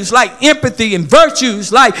virtues like empathy and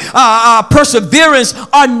virtues like perseverance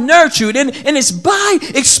are nurtured. And it's by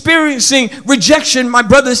experiencing rejection, my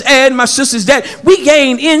brothers and my sisters, that we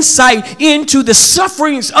gain insight into the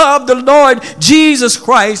sufferings of the Lord Jesus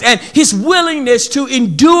Christ and His willingness to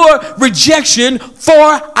endure rejection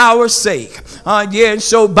for our sake. And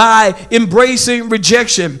so by embracing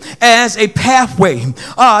rejection as a pathway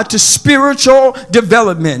to spiritual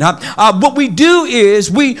development, what we do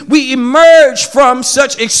is we emerge from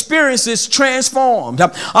such experiences transformed.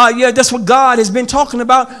 That's what God has been talking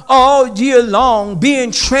about all year long,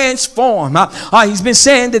 being transformed. He's been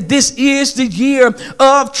saying that this is the year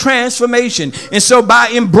of transformation. And so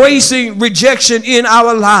by embracing rejection in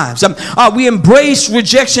our lives, we embrace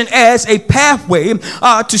rejection as a pathway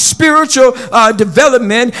to spiritual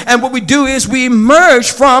development. And what we do is we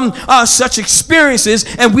emerge from such experiences,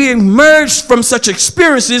 and we emerge from such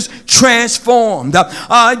experiences transformed.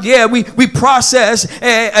 We process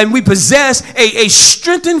and we possess a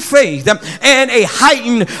strengthened faith and a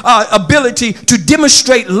heightened ability to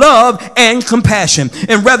demonstrate love and compassion.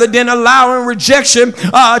 And rather than allowing rejection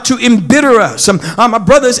to embitter us, my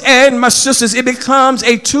brothers and my sisters, it becomes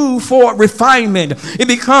a tool for refinement. It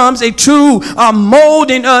becomes a tool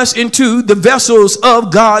molding us into the vessels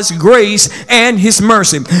of God's grace and His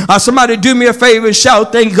mercy. Somebody do me a favor and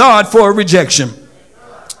shout, thank God for rejection.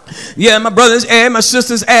 Yeah, my brothers and my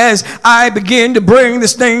sisters, as I begin to bring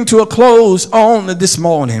this thing to a close on this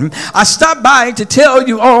morning, I stopped by to tell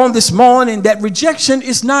you on this morning that rejection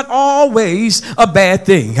is not always a bad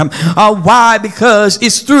thing. Why? Because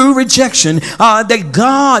it's through rejection that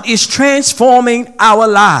God is transforming our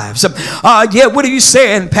lives. What are you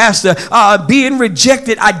saying, Pastor? Being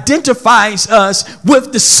rejected identifies us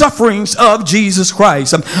with the sufferings of Jesus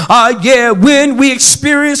Christ. When we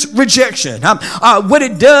experience rejection, what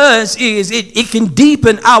it does is it can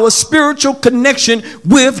deepen our spiritual connection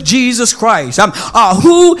with Jesus Christ,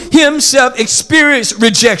 who Himself experienced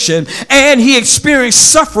rejection and He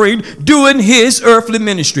experienced suffering during His earthly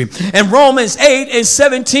ministry. In Romans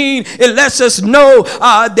 8:17, it lets us know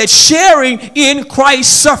that sharing in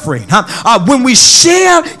Christ's suffering, when we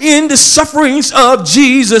share in the sufferings of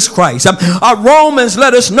Jesus Christ, Romans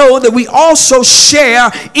let us know that we also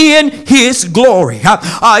share in His glory.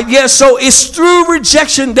 So it's through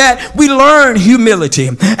rejection that we learn humility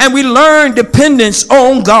and we learn dependence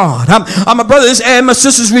on God. My brothers and my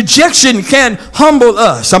sisters, rejection can humble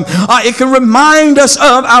us. It can remind us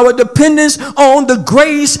of our dependence on the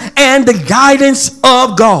grace and the guidance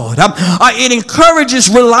of God. It encourages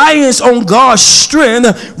reliance on God's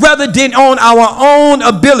strength rather than on our own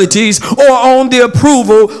abilities or on the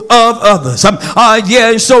approval of others.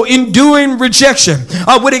 So enduring rejection,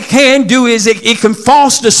 what it can do is it can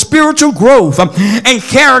foster spiritual growth and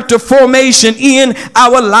character formation in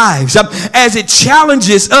our lives as it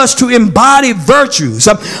challenges us to embody virtues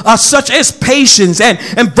such as patience and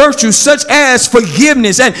virtues such as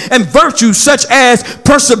forgiveness and virtues such as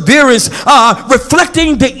perseverance,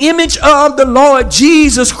 reflecting the image of the Lord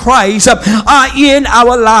Jesus Christ in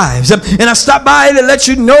our lives. And I stopped by to let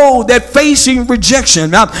you know that facing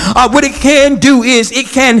rejection, what it can do is it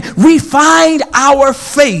can refine our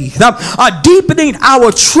faith, deepening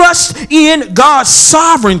our trust in God's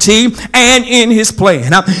sovereignty and in His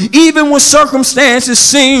plan. Even when circumstances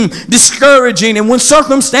seem discouraging and when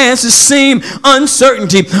circumstances seem uncertain,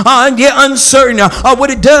 what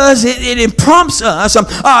it does, it prompts us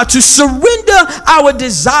to surrender our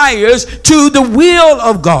desires to the will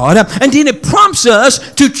of God, and then it prompts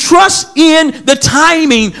us to trust in the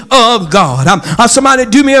timing of God. Somebody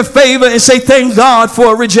do me a favor and say thank God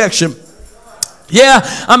for rejection. Yeah,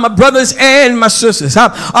 my brothers and my sisters,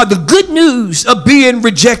 the good news of being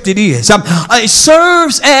rejected is it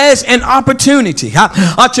serves as an opportunity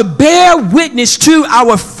to bear witness to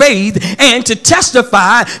our faith and to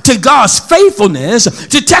testify to God's faithfulness,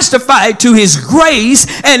 to testify to his grace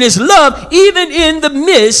and his love, even in the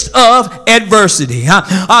midst of adversity.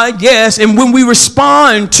 Yes, and when we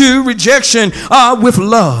respond to rejection with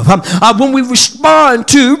love, when we respond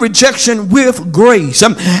to rejection with grace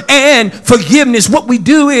and forgiveness, what we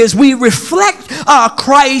do is we reflect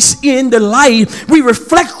Christ in the light. We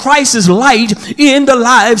reflect Christ's light in the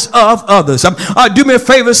lives of others. Do me a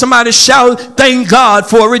favor, somebody shout, thank God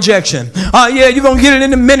for rejection. Yeah, you're going to get it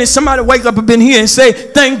in a minute. Somebody wake up up in here and say,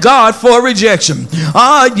 thank God for rejection.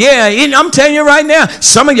 Yeah, and I'm telling you right now,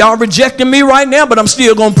 some of y'all rejecting me right now, but I'm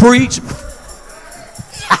still going to preach.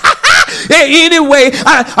 Anyway,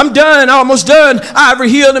 I'm done, almost done. Ivory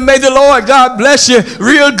Hill, and may the Lord God bless you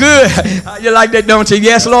real good. You like that, don't you?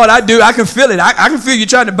 Yes, Lord, I do. I can feel it. I can feel you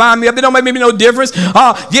trying to bind me up. It don't make me no difference.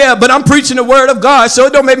 Yeah, but I'm preaching the word of God, so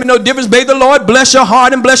it don't make me no difference. May the Lord bless your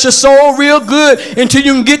heart and bless your soul real good until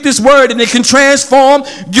you can get this word and it can transform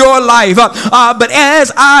your life. But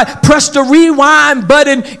as I press the rewind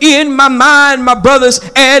button in my mind, my brothers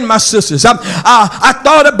and my sisters, I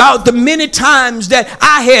thought about the many times that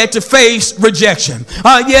I had to face rejection.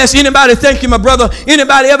 Yes, anybody, thank you, my brother.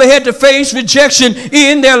 Anybody ever had to face rejection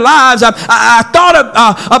in their lives? I thought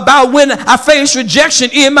about when I faced rejection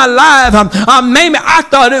in my life. Maybe I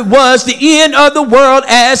thought it was the end of the world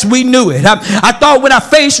as we knew it. I thought when I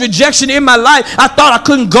faced rejection in my life, I thought I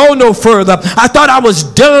couldn't go no further. I thought I was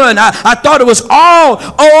done. I thought it was all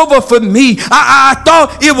over for me. I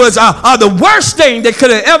thought it was the worst thing that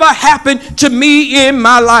could have ever happened to me in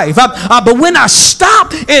my life. But when I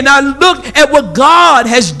stopped and I look at what God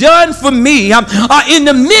has done for me in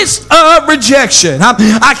the midst of rejection,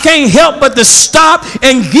 I can't help but to stop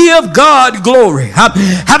and give God glory.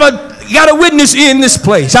 Got a witness in this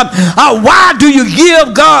place. Why do you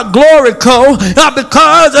give God glory, Cole?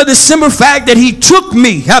 Because of the simple fact that he took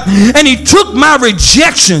me and he took my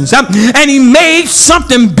rejections and he made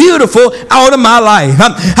something beautiful out of my life.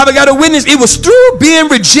 Have I got a witness? It was through being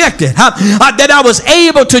rejected that I was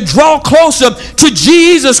able to draw closer to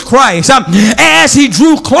Jesus Christ as he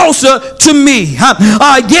drew closer to me.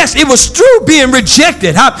 Yes, it was through being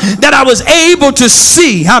rejected that I was able to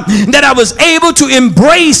see, that I was able to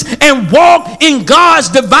embrace and walk in God's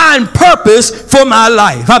divine purpose for my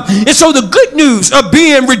life. And so the good news of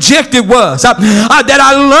being rejected was that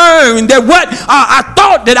I learned that what I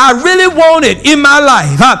thought that I really wanted in my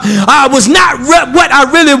life was not what I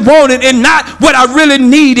really wanted and not what I really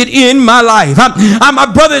needed in my life.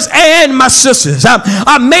 My brothers and my sisters,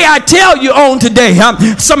 may I tell you on today,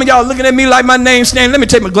 some of y'all looking at me like my name's standing. Let me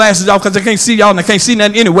take my glasses off because I can't see y'all and I can't see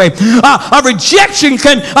nothing anyway. A rejection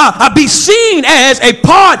can be seen as a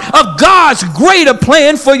part of God's greater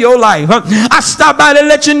plan for your life. I stop by to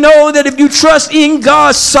let you know that if you trust in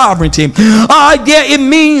God's sovereignty, yeah, it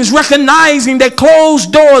means recognizing that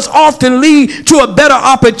closed doors often lead to a better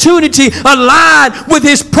opportunity aligned with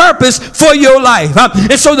his purpose for your life.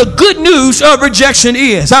 And so the good news of rejection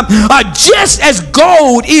is just as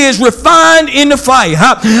gold is refined in the fire,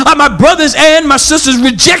 my brothers and my sisters,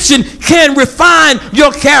 rejection can refine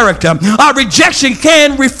your character. Rejection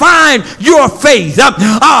can refine your faith.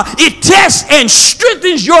 It tests and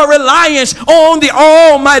strengthens your reliance on the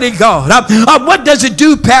Almighty God. What does it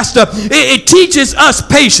do, Pastor? It teaches us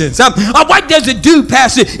patience. What does it do,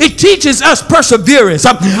 Pastor? It teaches us perseverance.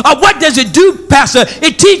 What does it do, Pastor?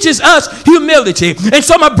 It teaches us humility. And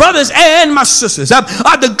so, my brothers and my sisters,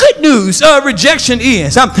 the good news of rejection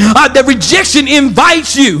is that rejection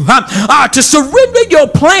invites you to surrender your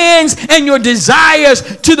plans and your desires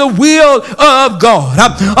to the will of God.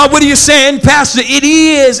 What are you saying, Pastor? It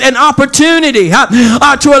is an opportunity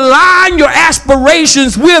to align your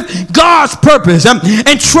aspirations with God's purpose and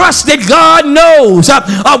trust that God knows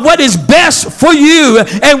what is best for you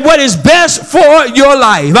and what is best for your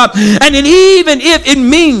life. And even if it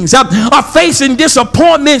means facing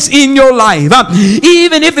disappointments in your life,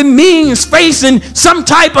 even if it means facing some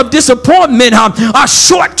type of disappointment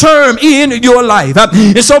short term in your life.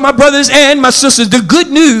 And so, my brothers and my sisters, the good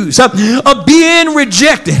news of being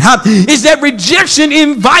rejected is that rejection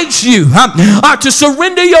invites invites you to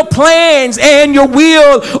surrender your plans and your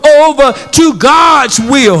will over to God's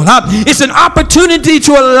will. It's an opportunity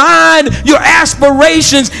to align your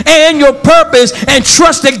aspirations and your purpose and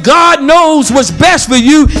trust that God knows what's best for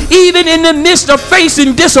you, even in the midst of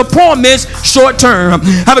facing disappointments short term.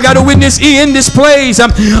 Have I got a witness in this place?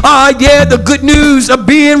 Yeah, the good news of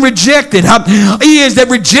being rejected is that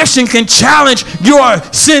rejection can challenge your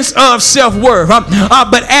sense of self-worth.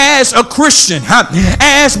 But as a Christian,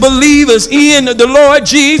 as believers in the Lord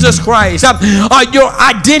Jesus Christ, your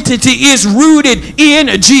identity is rooted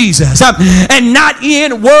in Jesus and not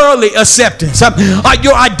in worldly acceptance.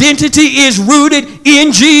 Your identity is rooted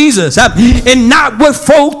in Jesus and not what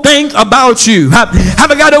folk think about you.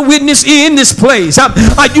 Have I got a witness in this place?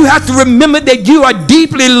 You have to remember that you are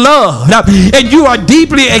deeply loved and you are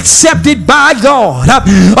deeply accepted by God,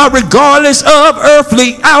 regardless of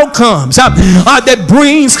earthly outcomes. That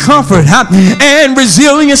brings comfort and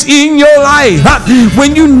resilience in your life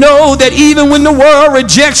when you know that even when the world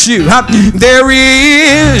rejects you, there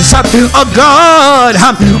is a God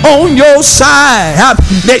on your side.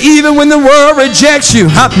 That even when the world rejects you,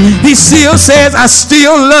 he still says, I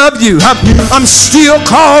still love you. I'm still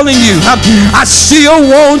calling you. I still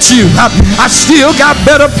want you. I still got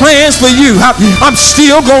better plans for you. I'm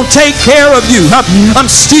still going to take care of you. I'm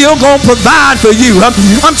still going to provide for you.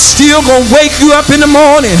 I'm still going to wake you up in the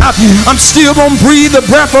morning. I'm still going to breathe the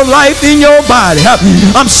breath of life in your body.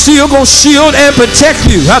 I'm still going to shield and protect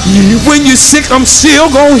you. When you're sick, I'm still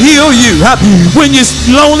going to heal you. When you're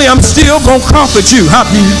lonely, I'm still going to comfort you.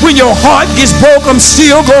 When your heart gets broke, I'm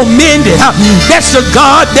still going to mend it. That's the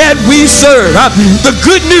God that we serve. The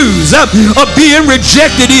good news of being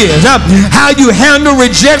rejected is how you handle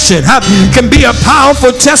rejection can be a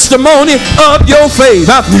powerful testimony of your faith.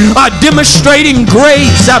 Demonstrating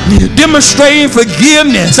grace, demonstrating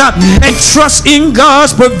forgiveness, and trust in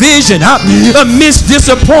God's provision amidst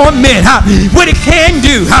disappointment. What it can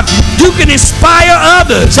do, you can inspire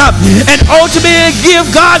others and ultimately give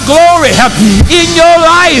God glory in your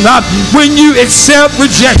life when you accept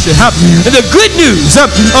rejection. The good news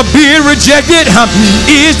of being rejected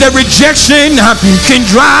is that rejection can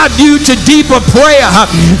drive you to deeper prayer.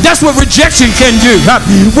 That's what rejection can do.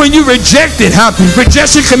 When you reject it,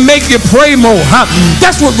 rejection can make you pray more.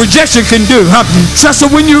 That's what rejection can do. Trust that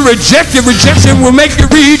when you reject it, rejection will make you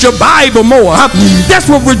read your Bible more. That's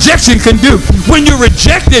what rejection can do. When you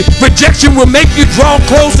reject it, rejection will make you draw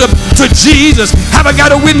closer to Jesus. Have I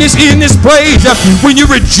got a witness in this place? When you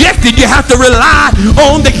reject it, you have to rely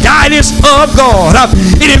on the guidance of God.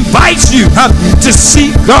 It invites you to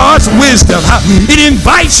seek God's wisdom. It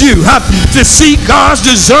invites you to seek God's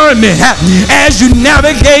discernment as you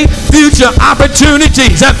navigate future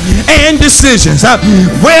opportunities and decisions.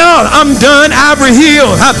 Well, I'm done. I've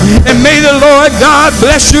healed. And may the Lord God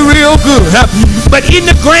bless you real good. But in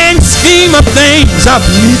the grand scheme of things,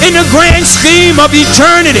 in the grand scheme of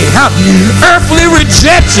eternity, earthly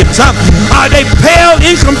rejections, they pale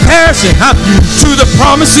in comparison to the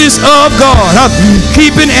promises of God.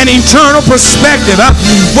 Keeping an eternal perspective,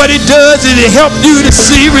 what it does is it helps you to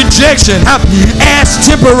see rejection as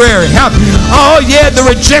temporary. Oh yeah, the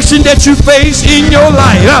rejection that you face in your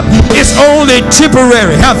life is only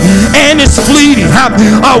temporary and it's fleeting.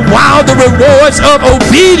 While the rewards of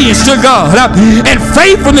obedience to God and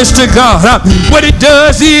faithfulness to God, what it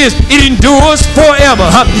does is it endures forever.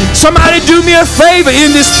 Somebody do me a favor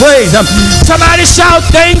in this place. Somebody shout,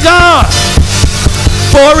 thank God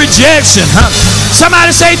for rejection.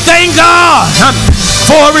 Somebody say, thank God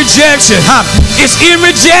for rejection. It's in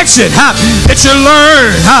rejection that you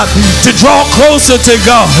learn to draw closer to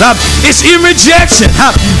God. It's in rejection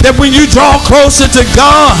that when you draw closer to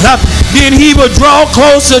God, then He will draw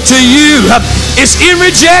closer to you. It's in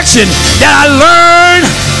rejection that I learn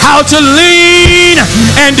how to lean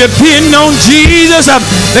and depend on Jesus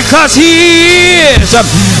because He is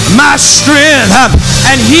my strength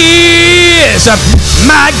and He is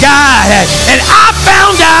my guide. And I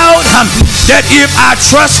found out that if I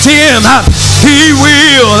trust Him, He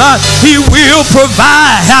will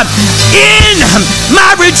provide. In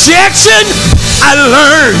my rejection, I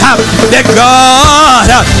learned that God,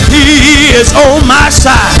 He is on my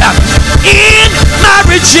side. In my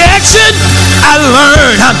rejection, I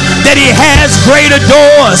learned that He has greater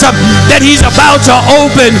doors that He's about to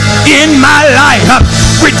open in my life.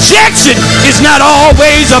 Rejection is not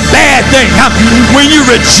always a bad thing. When you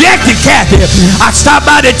reject it, Kathy, I stop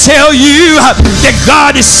by to tell you that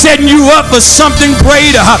God is setting you up for something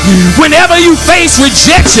greater. Whenever you face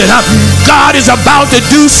rejection, God is about to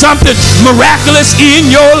do something miraculous in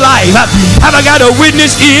your life. Have I got a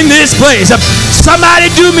witness in this place? Somebody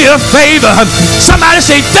do me a favor. Somebody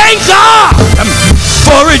say, thank God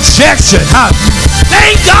for rejection.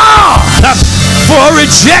 Thank God for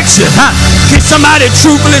rejection. Can somebody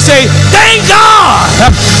truthfully say, thank God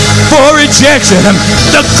for rejection?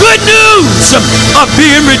 The good news of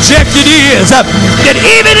being rejected is that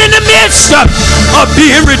even in the midst of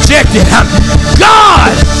being rejected, God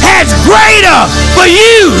has greater for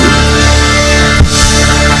you.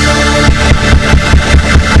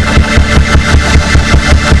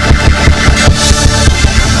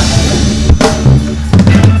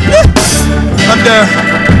 I'm done.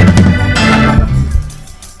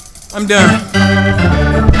 I'm done.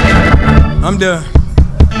 I'm done.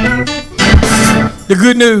 The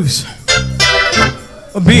good news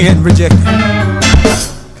of being rejected.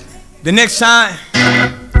 The next time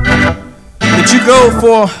that you go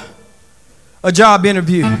for a job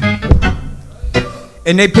interview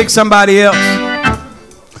and they pick somebody else,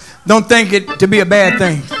 don't think it to be a bad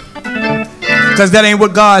thing, because that ain't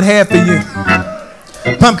what God had for you.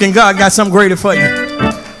 Pumpkin, God got something greater for you.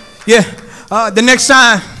 Yeah. The next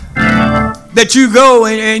time that you go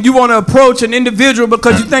and you want to approach an individual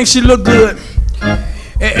because you think she look good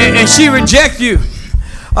and she reject you,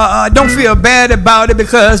 don't feel bad about it,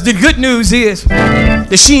 because the good news is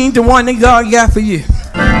that she ain't the one that God got for you.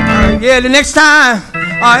 Yeah, the next time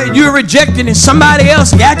you're rejected and somebody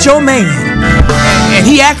else got your man and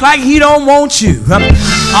he act like he don't want you,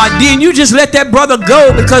 then you just let that brother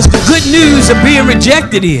go, because the good news of being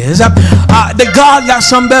rejected is that God got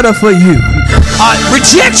something better for you.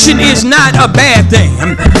 Rejection is not a bad thing.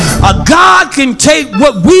 God can take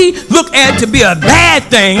what we look at to be a bad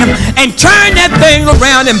thing and turn that thing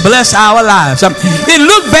around and bless our lives. It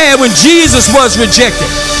looked bad when Jesus was rejected.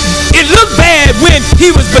 It looked bad when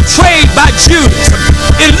he was betrayed by Judas.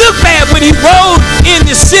 It looked bad when he rode in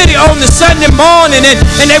the city on the Sunday morning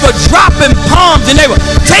and they were dropping palms and they were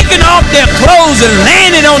taking off their clothes and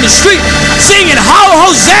landing on the street singing,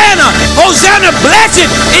 Hosanna, Hosanna, blessed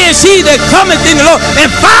is he that cometh in the Lord. And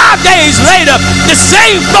 5 days later, the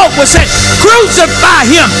same folk were saying, crucify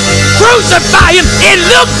him, crucify him. It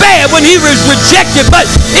looked bad when he was rejected, but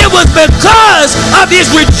it was because of his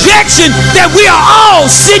rejection that we are all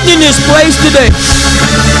sitting in this place today.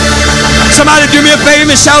 Somebody do me a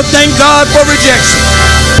favor and shout, thank God for rejection.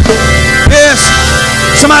 Yes.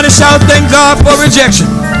 Somebody shout, thank God for rejection.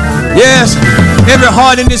 Yes. Every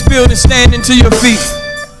heart in this building standing to your feet.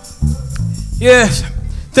 Yes.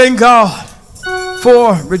 Thank God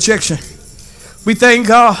for rejection. We thank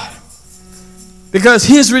God because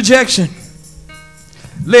his rejection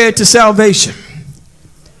led to salvation.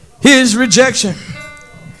 His rejection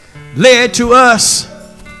led to us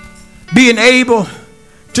being able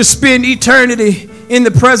to spend eternity in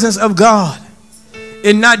the presence of God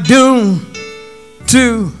and not doomed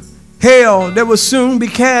to hell that will soon be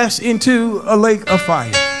cast into a lake of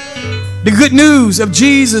fire. The good news of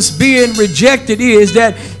Jesus being rejected is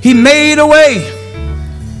that he made a way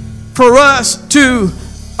for us to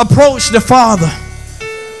approach the Father.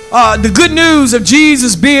 The good news of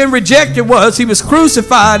Jesus being rejected was he was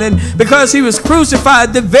crucified, and because he was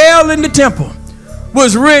crucified, the veil in the temple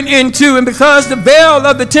was rent into, and because the veil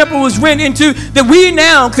of the temple was rent into, that we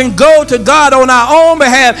now can go to God on our own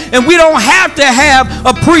behalf, and we don't have to have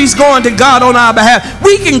a priest going to God on our behalf.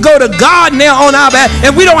 We can go to God now on our behalf,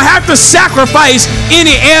 and we don't have to sacrifice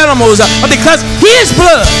any animals, because his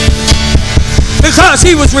blood, because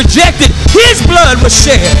he was rejected, his blood was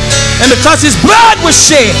shed, and because his blood was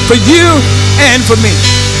shed for you and for me,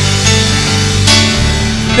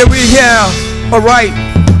 that we have a right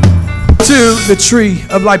to the tree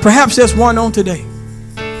of life. Perhaps there's one on today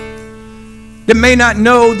that may not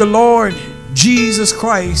know the Lord Jesus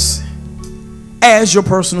Christ as your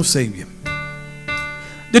personal Savior.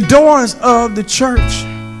 The doors of the church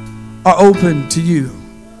are open to you.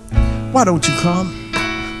 Why don't you come?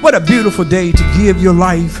 What a beautiful day to give your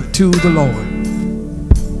life to the Lord.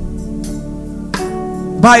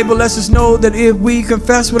 The Bible lets us know that if we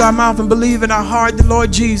confess with our mouth and believe in our heart the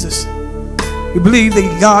Lord Jesus, we believe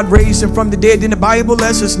that God raised him from the dead, then the Bible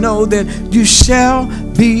lets us know that you shall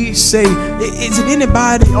be saved. Is it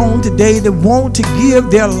anybody on today that want to give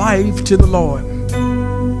their life to the Lord?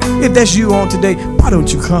 If that's you on today, why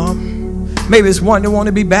don't you come? Maybe it's one that want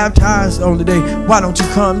to be baptized on today. Why don't you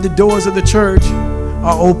come? The doors of the church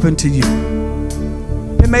are open to you.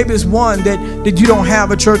 And maybe it's one that you don't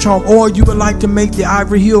have a church home, or you would like to make the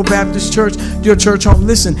Ivory Hill Baptist Church your church home.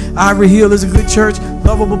 Listen, Ivory Hill is a good church,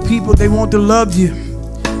 lovable people. They want to love you.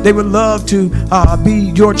 They would love to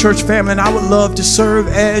be your church family, and I would love to serve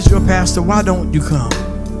as your pastor. Why don't you come?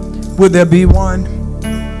 Will there be one?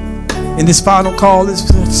 In this final call, is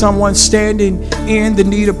someone standing in the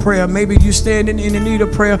need of prayer. Maybe you're standing in the need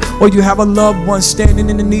of prayer, or you have a loved one standing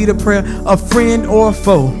in the need of prayer, a friend or a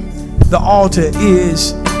foe. The altar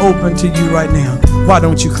is open to you right now. Why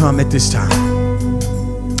don't you come at this time?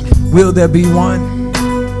 Will there be one?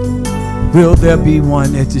 Will there be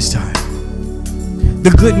one at this time?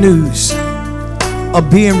 The good news of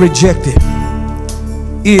being rejected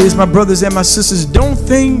is, my brothers and my sisters, don't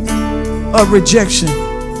think of rejection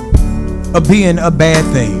of being a bad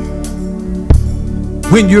thing.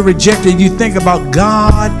 When you're rejected, you think about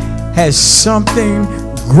God has something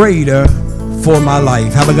greater for my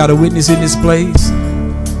life. Have I got a witness in this place?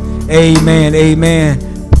 Amen, amen.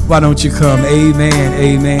 Why don't you come? Amen,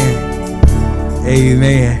 amen,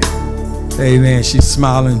 amen, amen. She's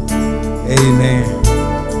smiling. Amen.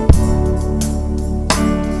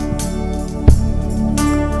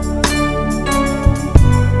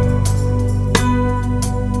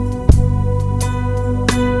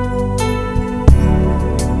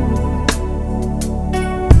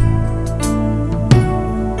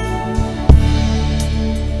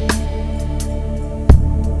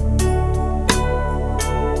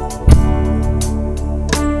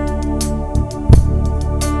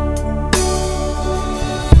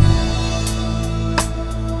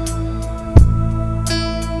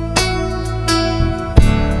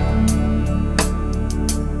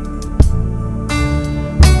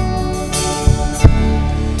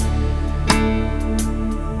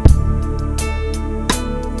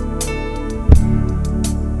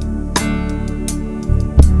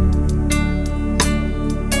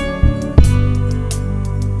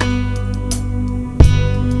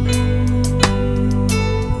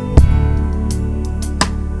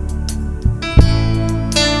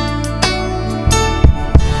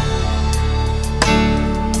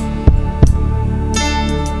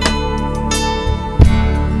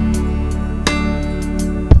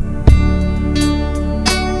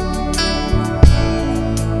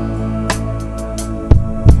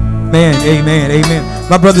 Amen, amen, amen.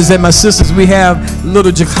 My brothers and my sisters, we have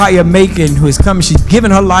little Jakaya Macon, who is coming. She's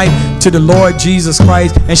given her life to the Lord Jesus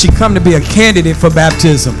Christ, and she come to be a candidate for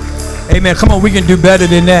baptism. Amen. Come on, we can do better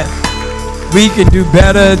than that. We can do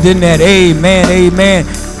better than that. Amen, amen.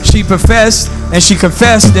 She professed and she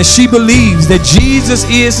confessed that she believes that Jesus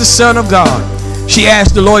is the Son of God. She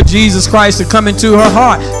asked the Lord Jesus Christ to come into her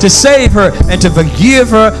heart, to save her and to forgive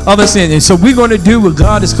her of her sin. And so we're going to do what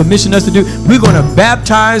God has commissioned us to do. We're going to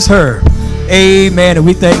baptize her. Amen. And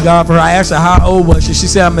we thank God for her. I asked her how old was she. She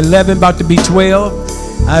said, I'm 11, about to be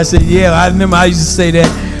 12. I said, yeah, I remember I used to say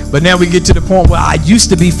that. But now we get to the point where I used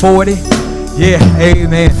to be 40. Yeah,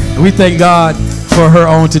 amen. And we thank God for her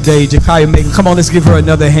on today. Jakaya Macon. Come on, let's give her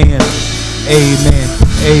another hand. Amen.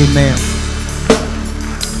 Amen.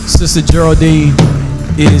 Sister Geraldine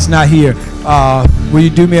is not here. Will you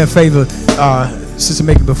do me a favor, Sister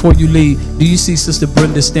Macon, before you leave? Do you see Sister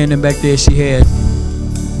Brenda standing back there? She had,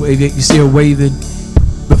 you see her waving.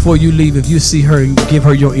 Before you leave, if you see her and give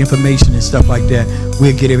her your information and stuff like that,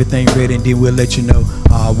 we'll get everything ready, and then we'll let you know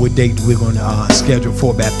what date we're going to schedule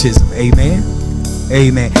for baptism. Amen.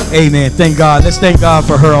 Amen. Amen. Thank God. Let's thank God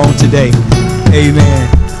for her on today. Amen.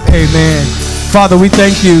 Amen. Father, we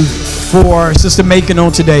thank you for Sister Macon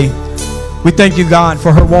on today. We thank you, God,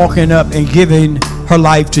 for her walking up and giving her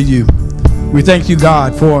life to you. We thank you,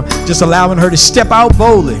 God, for just allowing her to step out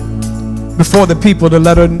boldly before the people to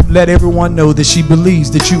let everyone know that she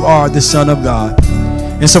believes that you are the Son of God.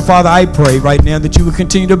 And so, Father, I pray right now that you would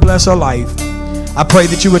continue to bless her life. I pray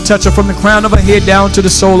that you would touch her from the crown of her head down to the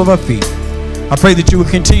sole of her feet. I pray that you would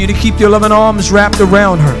continue to keep your loving arms wrapped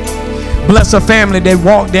around her. Bless her family that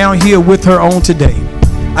walked down here with her on today.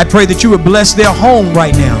 I pray that you would bless their home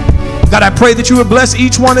right now. God, I pray that you would bless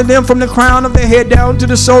each one of them from the crown of their head down to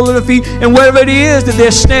the sole of their feet, and whatever it is that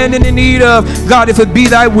they're standing in need of, God, if it be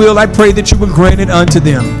thy will, I pray that you would grant it unto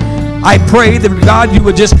them. I pray that, God, you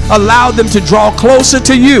would just allow them to draw closer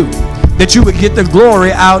to you, that you would get the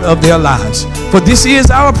glory out of their lives. For this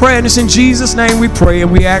is our prayer, and it's in Jesus' name we pray,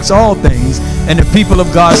 and we ask all things. And the people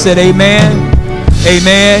of God said amen,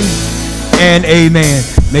 amen, and amen.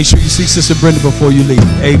 Make sure you see Sister Brenda before you leave.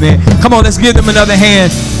 Amen. Come on, let's give them another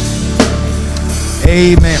hand.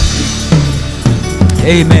 Amen.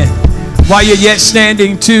 Amen. While you're yet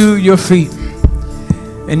standing to your feet.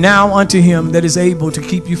 And now unto him that is able to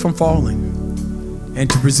keep you from falling and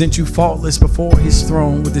to present you faultless before his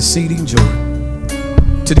throne with exceeding joy.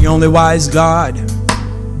 To the only wise God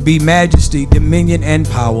be majesty, dominion, and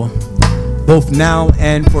power, both now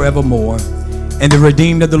and forevermore. And the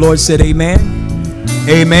redeemed of the Lord said amen,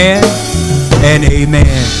 amen, and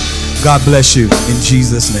amen. God bless you in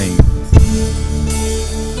Jesus' name.